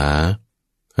กขา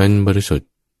อันบริสุทธิ์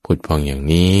ผุดผ่องอย่าง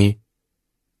นี้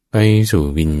ไปสู่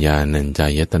วิญญาณัญจา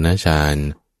ยตนะฌาน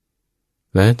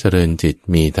และเจริญจิต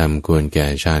มีธรรมควรแก่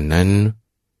ฌานนั้น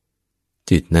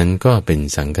จิตนั้นก็เป็น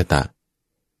สังคตะ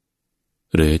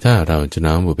หรือถ้าเราจะ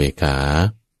น้อมอุเบกขา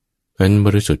อันบ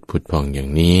ริสุทธิ์ผุดผ่องอย่า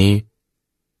งนี้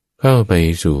เข้าไป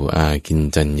สู่อากิน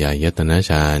จัญญายตนะ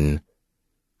ฌาน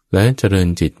และเจริญ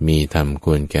จิตมีธรรมค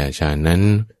วรแก่ฌานนั้น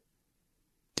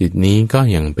จิตนี้ก็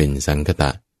ยังเป็นสังคต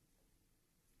ะ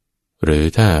หรือ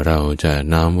ถ้าเราจะ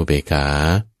น้อมอุเบกขา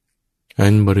อั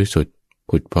นบริสุทธิ์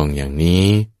ผุดผ่องอย่างนี้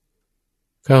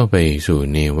เข้าไปสู่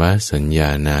เนวสัญญา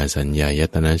นาสัญญาย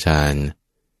ตนะฌาน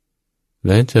แ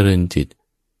ละเจริญจิต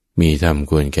มีธรรม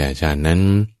ควรแก่ฌานนั้น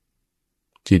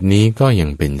จิตนี้ก็ยัง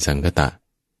เป็นสังคตะ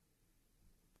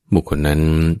บุคคลนั้น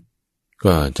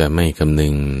ก็จะไม่คำนึ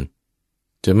ง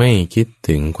จะไม่คิด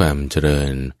ถึงความเจริ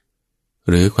ญ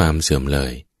หรือความเสื่อมเล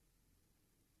ย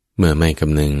เมื่อไม่ค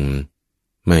ำนึง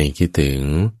ไม่คิดถึง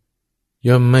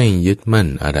ย่อมไม่ยึดมั่น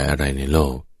อะไรในโล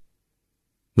ก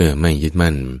เมื่อไม่ยึด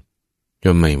มั่นย่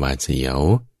อมไม่หวาดเสียว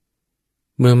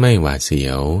เมื่อไม่หวาดเสี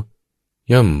ยว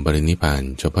ย่อมปรินิพพาน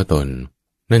เฉพาะตน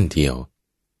นั่นเทียว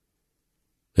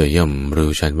เธอย่อม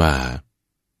รู้ชัดว่า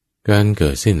การเกิ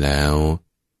ดสิ้นแล้ว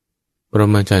ปร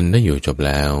มาจารย์ได้อยู่จบแ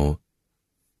ล้ว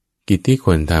กิจที่ค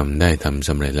วรทำได้ทำส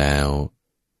ำเร็จแล้ว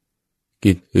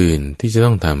กิจอื่นที่จะต้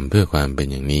องทำเพื่อความเป็น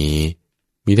อย่างนี้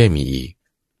มิได้มีอีก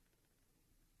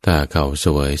ถ้าเขาเส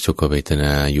วยสุขเวทน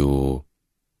าอยู่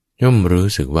ย่อมรู้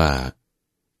สึกว่า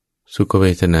สุขเว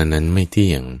ทนานั้นไม่เ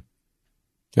ที่ยง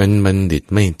อันบัณฑิต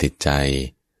ไม่ติดใจ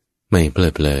ไม่เพลิ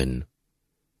ดเพลิน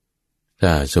ถ้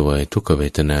าเสวยทุกขเว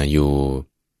ทนาอยู่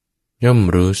ย่อม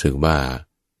รู้สึกว่า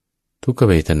ทุกข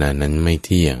เวทนานั้นไม่เ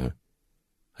ที่ยง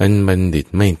อันบัณฑิต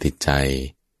ไม่ติดใจ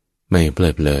ไม่เพลิ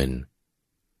ดเพลิน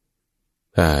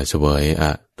ถ้าเสวยอ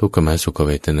ทุกขมสุขเ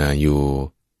วทนาอยู่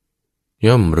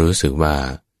ย่อมรู้สึกว่า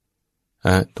อ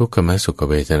ทุกขมสุข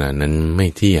เวทนานั้นไม่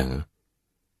เที่ยง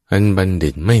อันบัณฑิ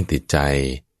ตไม่ติดใจ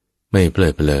ไม่เพลิ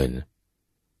ดเพลิน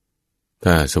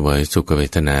ถ้าเสวยสุขเว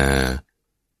ทนา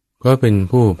ก็เป็น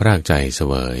ผู้พรากใจเส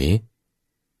วย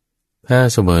ถ้า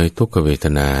เสวยทุกขเวท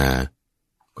นา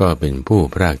ก็เป็นผู้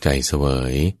พรากใจเสว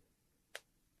ย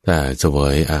ถ้าเสว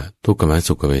ยอทุกขม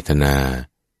สุขเวทนา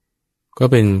ก็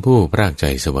เป็นผู้พรากใจ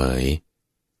เสวย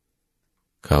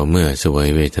เขาเมื่อเสวย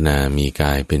เวทนามีก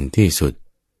ายเป็นที่สุด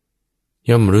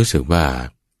ย่อมรู้สึกว่า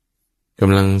ก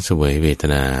ำลังเสวยเวท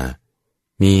นา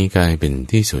มีกายเป็น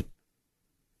ที่สุด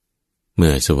เมื่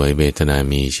อเสวยเวทนา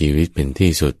มีชีวิตเป็น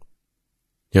ที่สุด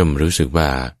ย่อมรู้สึกว่า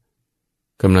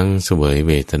กำลังเสวยเ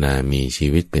วทนามีชี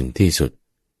วิตเป็นที่สุด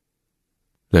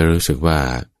และรู้สึกว่า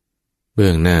เบื้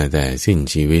องหน้าแต่สิ้น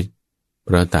ชีวิตเพ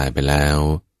ราะตายไปแล้ว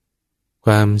ค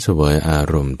วามเสวยอา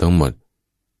รมณ์ทั้งหมด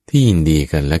ที่ยินดี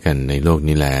กันและกันในโลก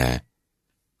นี้แล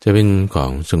จะเป็นขอ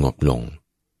งสงบลง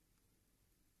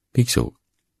ภิกษุ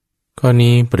ข้อ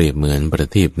นี้เปรียบเหมือนประ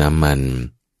ทีปน้ำมัน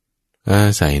อา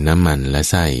ศัยน้ำมันและ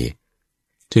ไส้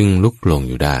จึงลุกลง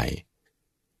อยู่ได้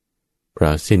เพร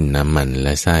าะสิ้นน้ำมันแล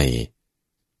ะไส้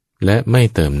และไม่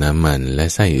เติมน้ำมันและ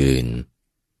ไส้อื่น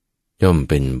ย่อม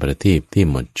เป็นประทีปที่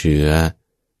หมดเชื้อ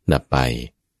ดับไป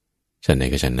ฉันใด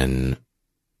ก็ฉันนั้น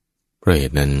เพราะเห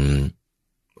ตุนั้น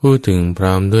พูดถึงพ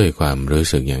ร้อมด้วยความรู้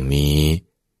สึกอย่างนี้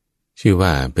ชื่อว่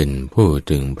าเป็นผู้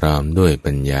ถึงพร้อมด้วย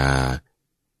ปัญญา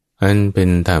อันเป็น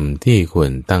ธรรมที่คว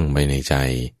รตั้งไว้ในใจ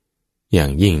อย่า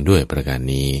งยิ่งด้วยประการ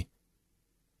นี้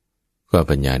ก็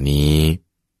ปัญญานี้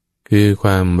คือคว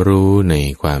ามรู้ใน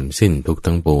ความสิ้นทุกข์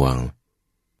ทั้งปวง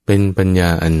เป็นปัญญา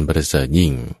อันประเสริฐ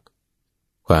ยิ่ง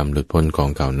ความหลุดพ้นของ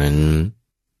เก่านั้น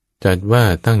จัดว่า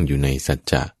ตั้งอยู่ในสัจ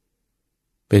จะ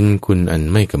เป็นคุณอัน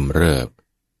ไม่กำเริบ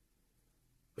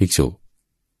ภิกษุ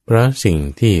เพราะสิ่ง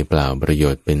ที่เปล่าประโย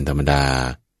ชน์เป็นธรรมดา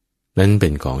นั้นเป็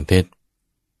นของเท็จ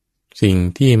สิ่ง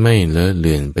ที่ไม่เลอะเ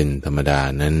ลือนเป็นธรรมดา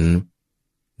นั้น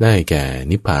ได้แก่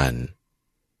นิพพาน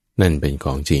นั่นเป็นข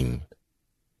องจริง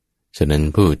ฉะนั้น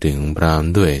พูดถึงพร้อม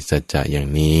ด้วยสัจจะอย่าง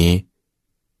นี้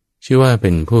ชื่อว่าเป็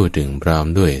นผู้ถึงพร้อม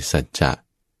ด้วยสัจจะ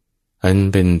อัน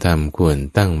เป็นธรรมควร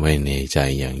ตั้งไว้ในใจ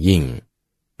อย่างยิ่ง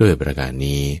ด้วยประการ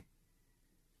นี้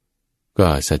ก็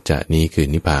สัจจะนี้คือ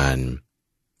นิพพาน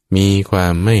มีควา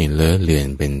มไม่เลอะเลือน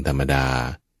เป็นธรรมดา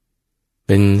เ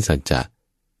ป็นสัจจะ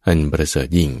อันประเสริฐ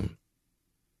ยิ่ง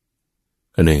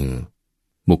หนึ่ง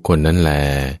บุคคลนั้นแล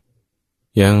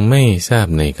ยังไม่ทราบ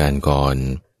ในการก่อน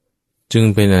จึง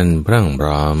เป็นอันพรั่งพ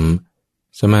ร้อม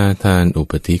สมาทานอุ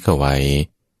ปธิเข้าไว้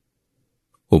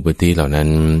อุปธิเหล่านั้น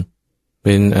เ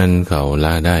ป็นอันเขาล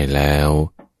ะได้แล้ว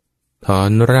ถอน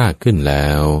รากขึ้นแล้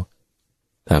ว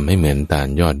ทำให้เหมือนตาล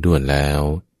ยอดด้วนแล้ว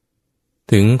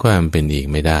ถึงความเป็นอีก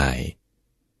ไม่ได้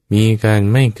มีการ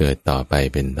ไม่เกิดต่อไป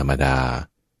เป็นธรรมดา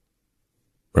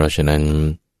เพราะฉะนั้น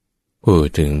พูด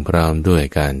ถึงพร้อมด้วย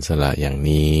การสละอย่าง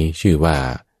นี้ชื่อว่า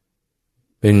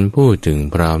เป็นผู้ถึง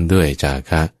พร้อมด้วยจา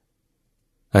คะ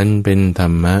อันเป็นธร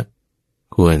รมะ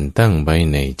ควรตั้งไว้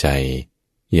ในใจ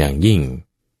อย่างยิ่ง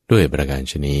ด้วยประการ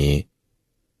ฉะนี้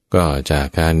ก็จา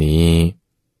คะนี้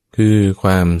คือคว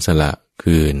ามสละ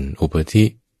คืนอุปธิ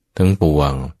ทั้งปว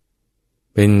ง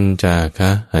เป็นจาคะ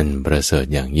อันประเสริฐ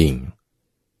อย่างยิ่ง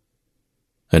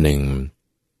อันหนึ่ง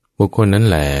บุคคลนั้น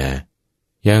แล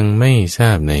ยังไม่ทร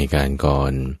าบในการก่อ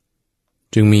น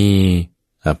จึงมี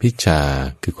อภิชฌา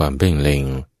คือความเพ่งเล็ง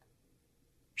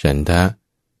ฉันทะ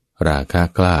ราคะ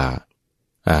กล้า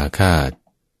อาฆาต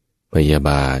พยาบ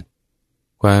าท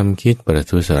ความคิดประ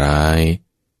ทุษร้าย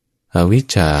อวิช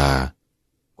ชา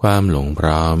ความหลงพ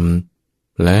ร้อม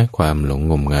และความหลง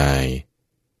งมงาย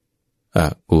อ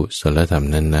กุศลธรรม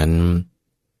นั้น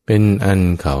ๆเป็นอัน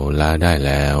เขาละได้แ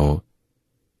ล้ว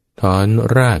ถอน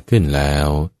รากขึ้นแล้ว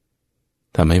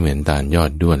ทำให้เหมือนตาลยอ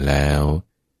ดด้วนแล้ว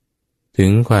ถึ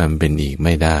งความเป็นอีกไ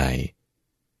ม่ได้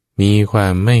มีควา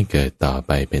มไม่เกิดต่อไ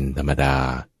ปเป็นธรรมดา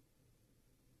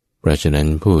เพราะฉะนั้น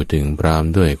พูดถึงพร้อม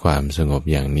ด้วยความสงบ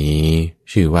อย่างนี้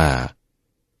ชื่อว่า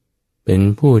เป็น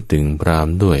ผู้ถึงพร้อม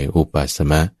ด้วยอุปัสส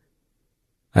มะ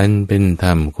อันเป็นธร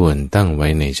รมควรตั้งไว้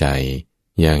ในใจ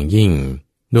อย่างยิ่ง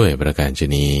ด้วยประการฉะ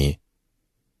นี้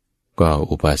ก็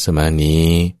อุปัสสมะนี้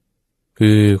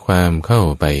คือความเข้า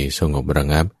ไปสงบระ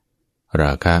งับร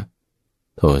าคะ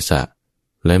โทสะ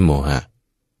และโมหะ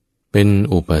เป็น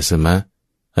อุปัสสมะ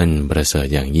อันประเสริฐ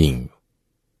อย่างยิ่ง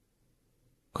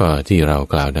ข้อที่เรา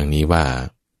กล่าวดังนี้ว่า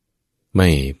ไม่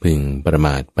พึงประม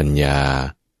าทปัญญา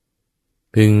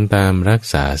พึงตามรัก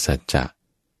ษาสัจจะ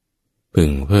พึง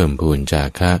เพิ่มพูนจา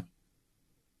คะ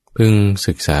พึง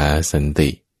ศึกษาสันติ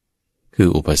คือ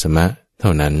อุปสมะเท่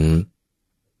านั้น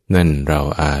นั่นเรา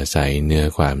อาศัยเนื้อ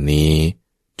ความนี้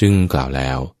จึงกล่าวแล้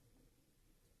ว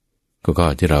ก็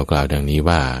ที่เรากล่าวดังนี้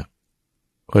ว่า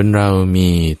คนเรามี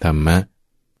ธรรมะ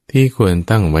ที่ควร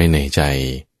ตั้งไว้ในใจ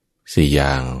สี่อย่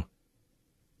าง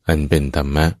อันเป็นธร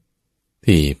รมะ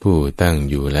ที่ผู้ตั้ง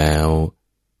อยู่แล้ว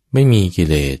ไม่มีกิ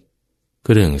เลสเค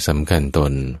รื่องสำคัญต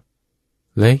น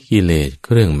และกิเลสเค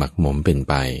รื่องหมักหมมเป็น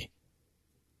ไป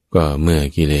ก็เมื่อ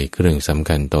กิเลสเครื่องสำ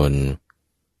คัญตน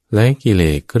และกิเล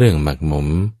สเครื่องหมักหมม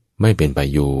ไม่เป็นไป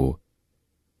อยู่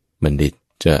บัณฑิต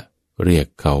จะเรียก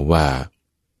เขาว่า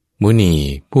มุนี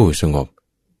ผู้สงบ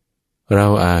เรา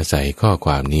อาศัยข้อค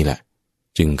วามนี้แหละ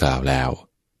จึงกล่าวแล้ว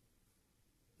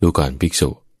ดูก่อนภิกษุ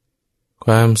ค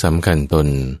วามสำคัญตน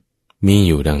มีอ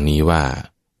ยู่ดังนี้ว่า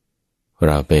เ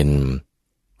ราเป็น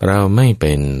เราไม่เ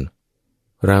ป็น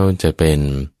เราจะเป็น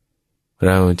เ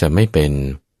ราจะไม่เป็น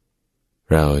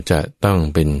เราจะต้อง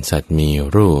เป็นสัตว์มี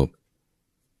รูป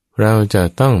เราจะ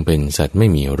ต้องเป็นสัตว์ไม่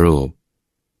มีรูป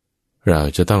เรา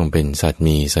จะต้องเป็นสัตว์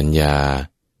มีสัญญา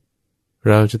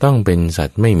เราจะต้องเป็นสัต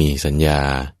ว์ไม่มีสัญญา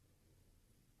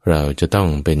เราจะต้อง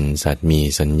เป็นสัตว์มี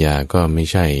สัญญาก็ไม่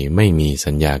ใช่ไม่มี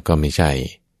สัญญาก็ไม่ใช่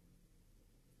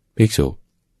ภิกษุ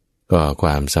ก็คว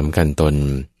ามสำคัญตน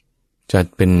จัด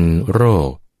เป็นโรค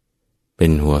เป็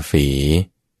นหัวฝี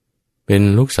เป็น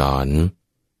ลูกศร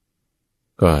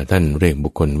ก็ท่านเรียกบุ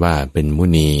คคลว่าเป็นมุ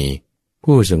นี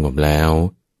ผู้สงบแล้ว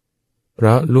เพร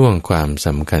าะล่วงความส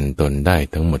ำคัญตนได้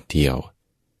ทั้งหมดเที่ยว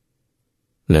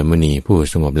และมุนีผู้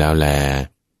สงบแล้วแล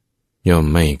ย่อม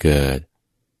ไม่เกิด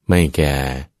ไม่แก่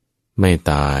ไม่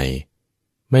ตาย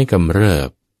ไม่กำเริบ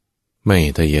ไม่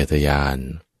ทะเยอทะยาน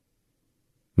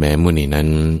แม้มุนีนั้น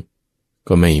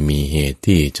ก็ไม่มีเหตุ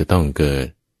ที่จะต้องเกิด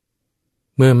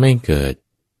เมื่อไม่เกิด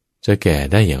จะแก่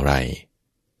ได้อย่างไร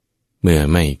เมื่อ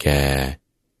ไม่แก่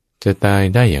จะตาย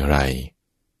ได้อย่างไร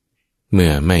เมื่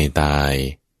อไม่ตาย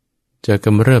จะก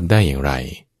ำเริบได้อย่างไร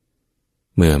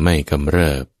เมื่อไม่กำเ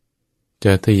ริบจ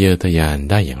ะทะเยอทะยาน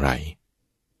ได้อย่างไร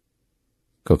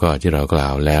ก็ที่เรากล่า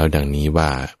วแล้วดังนี้ว่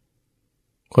า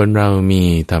คนเรามี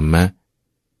ธรรมะ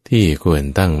ที่ควร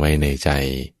ตั้งไว้ในใจ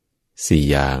สี่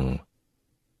อย่าง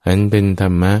อันเป็นธร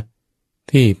รมะ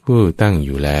ที่ผู้ตั้งอ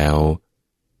ยู่แล้ว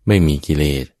ไม่มีกิเล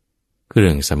สเครื่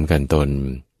องสำคัญตน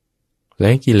แล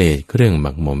ะกิเลสเครื่องห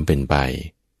มักหมมเป็นไป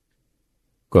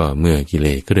ก็เมื่อกิเล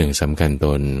สเครื่องสำคัญต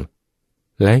น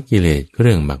และกิเลสเค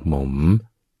รื่องหมักหมม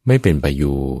ไม่เป็นไปอ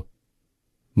ยู่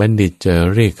บัณฑิตจะ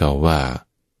เรียกเขาว่า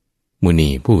มุนี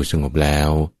ผู้สงบแล้ว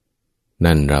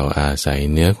นั่นเราอาศัย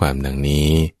เนื้อความดังนี้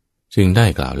จึงได้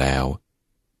กล่าวแล้ว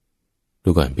ดู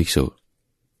ก่อนภิกษุ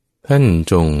ท่าน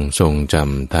จงทรงจ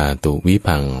ำธาตุวิ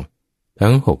ภังค์ทั้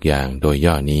ง6อย่างโดย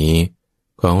ย่อนี้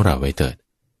ของเราไว้เถิด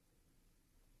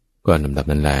ก่อนลำดับ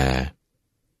นั้นแล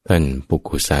ท่านปุก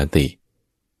ขุสาติ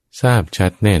ทราบชั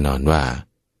ดแน่นอนว่า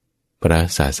พระ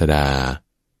ศาสดา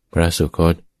พระสุค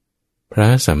ตพระ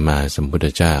สัมมาสัมพุทธ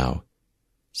เจ้า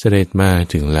เสด็จมา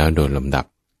ถึงแล้วโดยลำดับ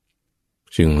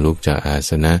จึงลุกจากอา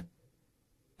สนะ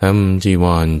ทำจีว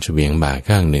รเฉวียงบ่า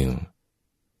ข้างหนึ่ง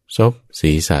ซบ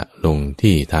ศีรษะลง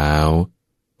ที่เท้า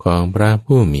ของพระ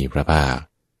ผู้มีพระภาค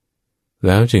แ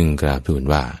ล้วจึงกราบทูล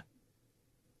ว่า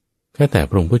ข้าแต่พ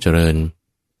ระองค์ผู้เจริญ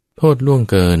โทษล่วง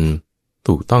เกิน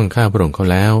ถูกต้องข้าพระองค์เขา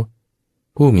แล้ว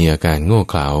ผู้มีอาการโง่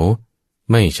เขลา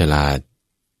ไม่ฉลาด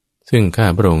ซึ่งข้า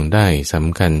พระองค์ได้ส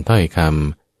ำคัญถ้อยค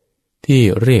ำที่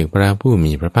เรียกพระผู้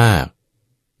มีพระภาค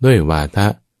ด้วยวาทะ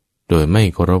โดยไม่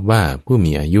เคารพว่าผู้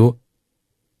มีอายุ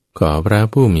ขอพระ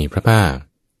ผู้มีพระภาค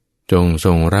จงท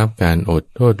รงรับการอด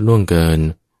โทษล่วงเกิน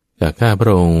จากข้าพร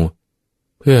ะองค์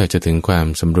เพื่อจะถึงความ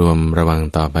สำรวมระวัง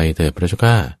ต่อไปเถิดพระเจ้า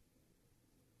ข้า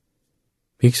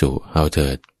ภิกษุเอาเถิ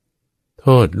ดโท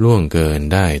ษล่วงเกิน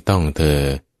ได้ต้องเธอ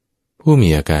ผู้มี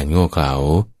อาการโง่เขลา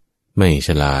ไม่ฉ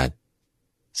ลาด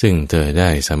ซึ่งเธอได้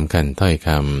สำคัญถ้อยค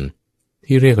ำ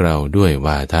ที่เรียกเราด้วยว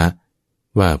าทะ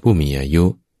ว่าผู้มีอายุ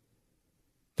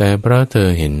แต่เพราะเธอ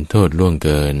เห็นโทษล่วงเ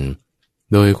กิน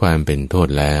โดยความเป็นโทษ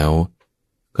แล้ว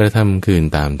กระทำคืน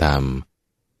ตามธรรม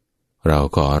เรา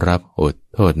ขอรับอด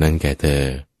โทษนั้นแก่เธอ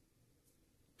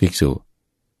ภิกษุ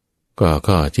ก็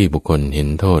ข้อที่บุคคลเห็น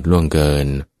โทษล่วงเกิน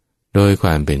โดยคว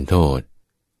ามเป็นโทษ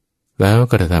แล้ว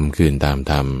กระทำคืนตาม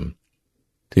ธรรม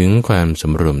ถึงความส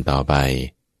ำรวมต่อไป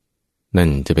นั่น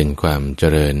จะเป็นความเจ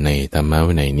ริญในธรรม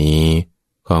วินัยนี้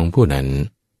ของผู้นั้น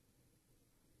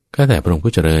ข้าแต่พระองค์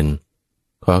ผู้เจริญ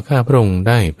ขอข้าพระองค์ไ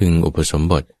ด้พึงอุปสม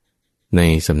บทใน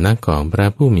สำนักของพระ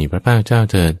ผู้มีพระภาคเจ้า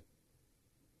เถิด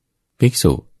ภิก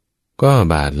ษุก็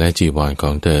บาทและจีวรข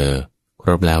องเธอคร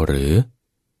บแล้วหรือ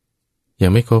ยั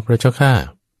งไม่ครบพระเจ้าข้า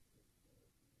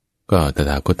ก็ต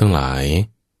ถาคตทั้งหลาย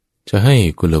จะให้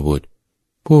กุลบุตร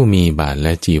ผู้มีบาทแล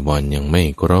ะจีวรยังไม่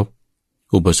ครบ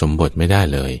อุปสมบทไม่ได้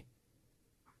เลย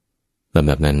ลำ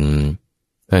ดับนั้น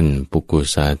ท่านปุกุ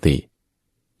สาติ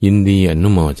ยินดีอนุ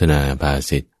โมทนาภา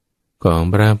สิทธิ์ของ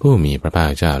พระผู้มีพระภา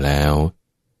คเจ้าแล้ว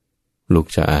ลุก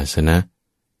จากอาสนะ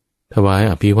ถวาย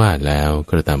อภิวาทแล้ว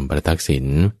กระทำประทักษิณ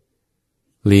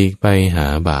หลีกไปหา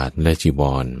บาทและจีว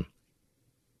ร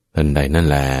ทันใดนั่น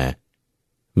แล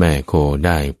แม่โคไ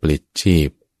ด้ปลิดชีพ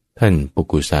ท่านปุ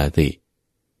กุสาติ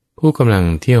ผู้กำลัง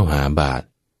เที่ยวหาบาท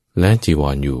และจีว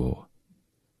รอยู่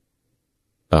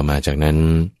ต่อมาจากนั้น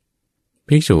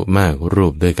ภิกษุมากรู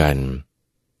ปด้วยกัน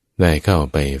ได้เข้า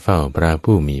ไปเฝ้าพระ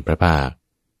ผู้มีพระภาค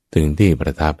ถึงที่ปร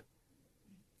ะทับ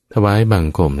ถวายบัง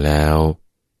คมแล้ว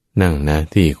นั่งณ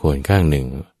ที่โคนข้างหนึ่ง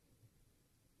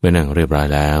เมื่อนั่งเรียบร้อย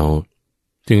แล้ว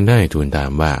จึงได้ทูลถา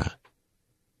มว่า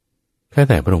ข้า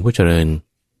แต่พระองค์ผู้เจริญ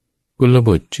กุล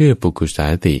บุตรชื่อปุกุสา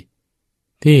ติ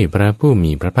ที่พระผู้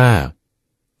มีพระภาค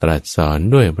ตรัสสอน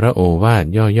ด้วยพระโอวาท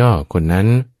ย่อๆคนนั้น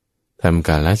ทำก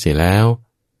าลเสียแล้ว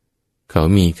เขา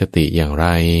มีคติอย่างไร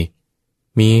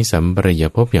มีสัมปราย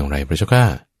ภพอย่างไรพระเจ้าข้า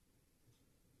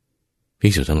ภิ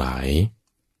กษุทั้งหลาย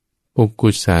ปุกุ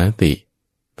สาติ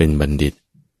เป็นบัณฑิต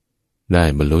ได้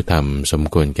บรรลุธรรมสม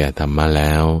ควรแก่ธรรมมาแ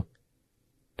ล้ว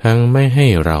ทั้งไม่ให้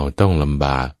เราต้องลำบ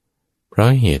ากเพราะ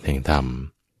เหตุแห่งธรรม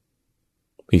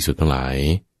ภิกษุทั้งหลาย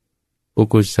ปุ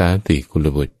กุสาติกุล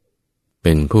บุตรเ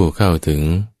ป็นผู้เข้าถึง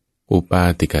อุปา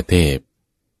ติกเทพ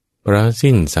เพราะ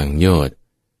สิ้นสังโยชน์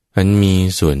อันมี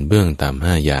ส่วนเบื้องต่ำ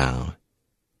5อย่าง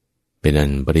เป็นอั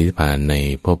นปรินิพพานใน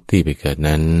ภพที่ไปเกิด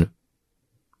นั้น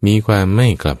มีความไม่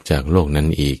กลับจากโลกนั้น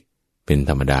อีกเป็น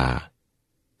ธรรมดา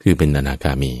คือเป็นอนาค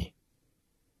ามี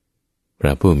พร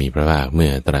ะผู้มีพระภาคเมื่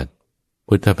อตรัส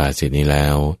พุทธภาษิตนี้แล้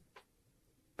ว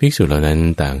ภิกษุเหล่านั้น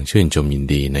ต่างชื่นชมยิน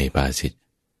ดีในภาษิต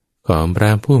ของพร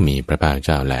ะผู้มีพระภาคเ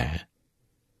จ้าแล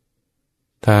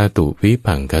ธาตุวิ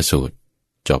ภังคสูตร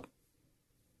จบ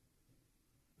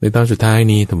ในตอนสุดท้าย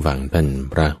นี้ทำฝังท่าน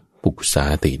พระปุกุสา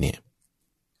ติเนี่ย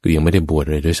ก็ยังไม่ได้บวช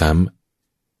เลยด้วยซ้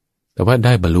ำแต่ว่าไ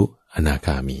ด้บรรลุอนาค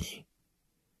ามี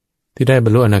ที่ได้บ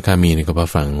รรลุอนาคามีนี่ก็เพราะ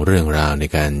ฟังเรื่องราวใน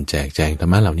การแจกแจงธร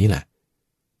รมะเหล่านี้แหละ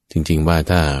จริงๆว่า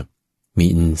ถ้ามี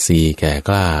อินทรีย์แก่ก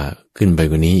ล้าขึ้นไป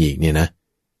กว่านี้อีกเนี่ยนะ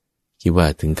คิดว่า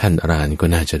ถึงขั้นอรหันต์ก็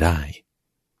น่าจะได้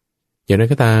อย่างไร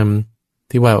ก็ตาม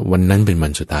ที่ว่าวันนั้นเป็นวั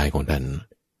นสุดท้ายของท่าน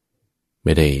ไ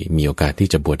ม่ได้มีโอกาสที่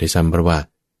จะบวชได้ซ้ำเพราะว่า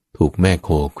ถูกแม่โค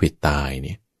ขวิดตายเ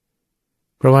นี่ย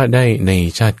เพราะว่าได้ใน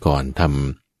ชาติก่อนท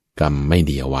ำกรรมไม่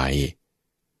ดีเอาไว้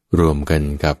รวมกัน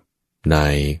กับนา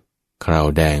ยคราว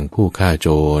แดงผู้ฆ่าโจ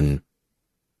ร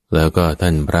แล้วก็ท่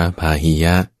านพระพาหิย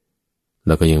ะแ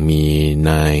ล้วก็ยังมี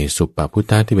นายสุปพุท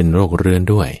ธะที่เป็นโรคเรื้อน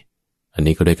ด้วยอัน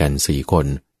นี้ก็ด้วยกัน4คน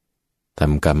ท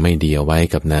ำกรรมไม่ดีเอาไว้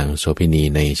กับนางโสภิณี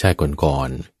ในชาติก่อน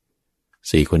ๆ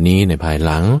4คนนี้ในภายห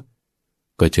ลัง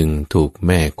ก็จึงถูกแ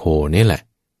ม่โคนี่แหละ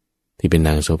ที่เป็นน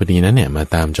างโสภิณีนั้นเนี่ยมา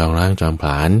ตามจองล้างจองผล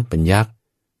าญเป็นยักษ์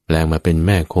แปลงมาเป็นแ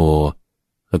ม่โค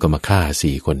แล้วก็มาฆ่า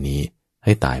4คนนี้ใ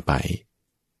ห้ตายไป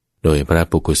โดยพระ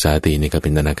ปุกุสาตินี่ก็เป็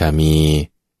นอนาคามี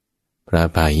พระ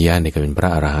พาหิยะนี่ก็เป็นพระ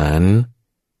อรหันต์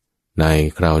นาย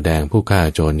คราวแดงผู้ฆ่า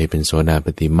โจรนี่เป็นโสดา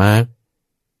ปัตติมรรค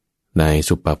นาย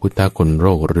สุปพุทธะคนโร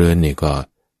คเรื้อนนี่ก็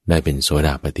ได้เป็นโสด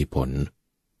าปัตติผล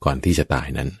ก่อนที่จะตาย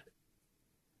นั้น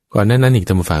ก่อนนั้นอีก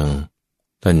ท่านฟัง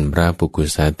ท่านพระปุกุ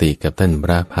สาติกับท่านพ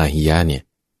ระพาหิยะเนี่ย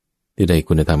ที่ได้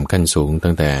คุณธรรมขั้นสูง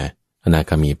ตั้งแต่อนา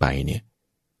คามีไปเนี่ย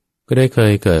ก็ได้เค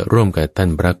ยเกิดร่วมกับท่าน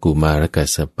พระกุมารกัส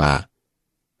สปะ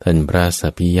ท่านพระสั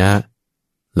พพิยะ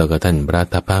แล้วก็ท่านพระ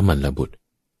ทัพพมัลลบุตร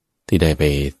ที่ได้ไป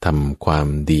ทำความ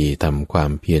ดีทำควา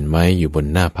มเพียรไว้อยู่บน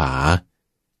หน้าผา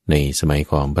ในสมัย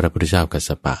ของพระพุทธเจ้ากัสส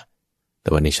ปะแต่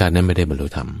ว่าในชาตินั้นไม่ได้บรรลุ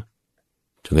ธรรม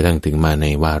จนกระทั่งถึงมาใน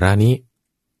วาระนี้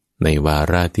ในวา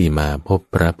ระที่มาพบ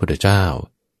พระพุทธเจ้า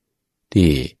ที่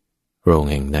โรง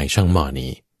แห่งนายช่างหม้อ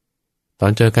นี้ตอ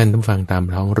นเจอกันท่านฟังตาม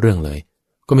ท้องเรื่องเลย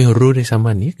ก็ไม่รู้ได้ซ้ำ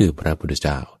ว่านี้คือพระพุทธเ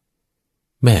จ้า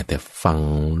แม้แต่ฟัง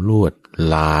ลวด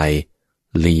ลาย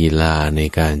ลีลาใน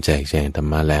การแจกแจงธรร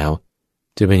มะแล้ว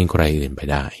จะเป็นใครอื่นไป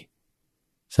ได้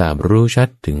ทราบรู้ชัด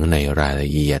ถึงในรายละ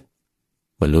เอียด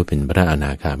บรรลุเป็นพระอน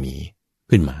าคามี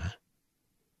ขึ้นมา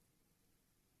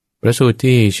พระสูตร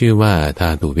ที่ชื่อว่าธา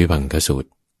ตุวิภังคสูตร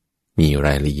มีร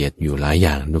ายละเอียดอยู่หลายอ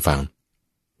ย่างทุกฟัง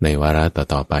ในวาระ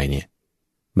ต่อๆไปเนี่ย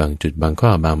บางจุดบางข้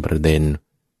อบางประเด็น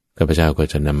ข้าพเจ้าก็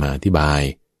จะนำมาอธิบาย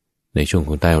ในช่วงข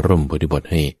องใต้ร่มโพธิบท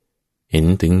ให้เห็น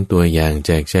ถึงตัวอย่างแจ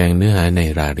กแจงเนื้อหาใน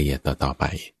รายละเอียดต่อๆไป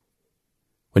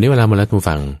วันนี้เวลามาแล้วทุก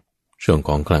ฟังช่วงข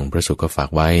องคลังพระสูตรก็ฝาก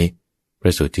ไว้พร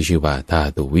ะสูตรที่ชื่อว่าธา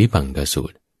ตุวิภังคสู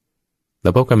ตรแล้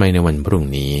วพบกันใหม่ในวันพรุ่ง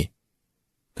นี้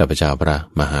ข้าพเจ้าพระ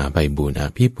มหาไพบูลย์อ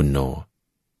ภิปุณโญ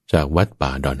จากวัดป่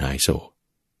าดอนไฮโซ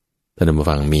ท่านผู้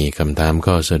ฟังมีคำถาม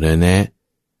ข้อเสนอแนะ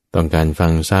ต้องการฟั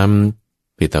งซ้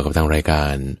ำติดต่อกับทางรายกา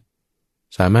ร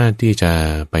สามารถที่จะ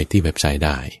ไปที่เว็บไซต์ไ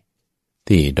ด้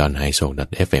ที่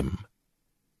donhaisok.fm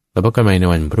แล้วพบกันใหม่ใน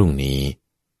วันพรุ่งนี้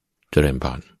เจริญพ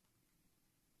ร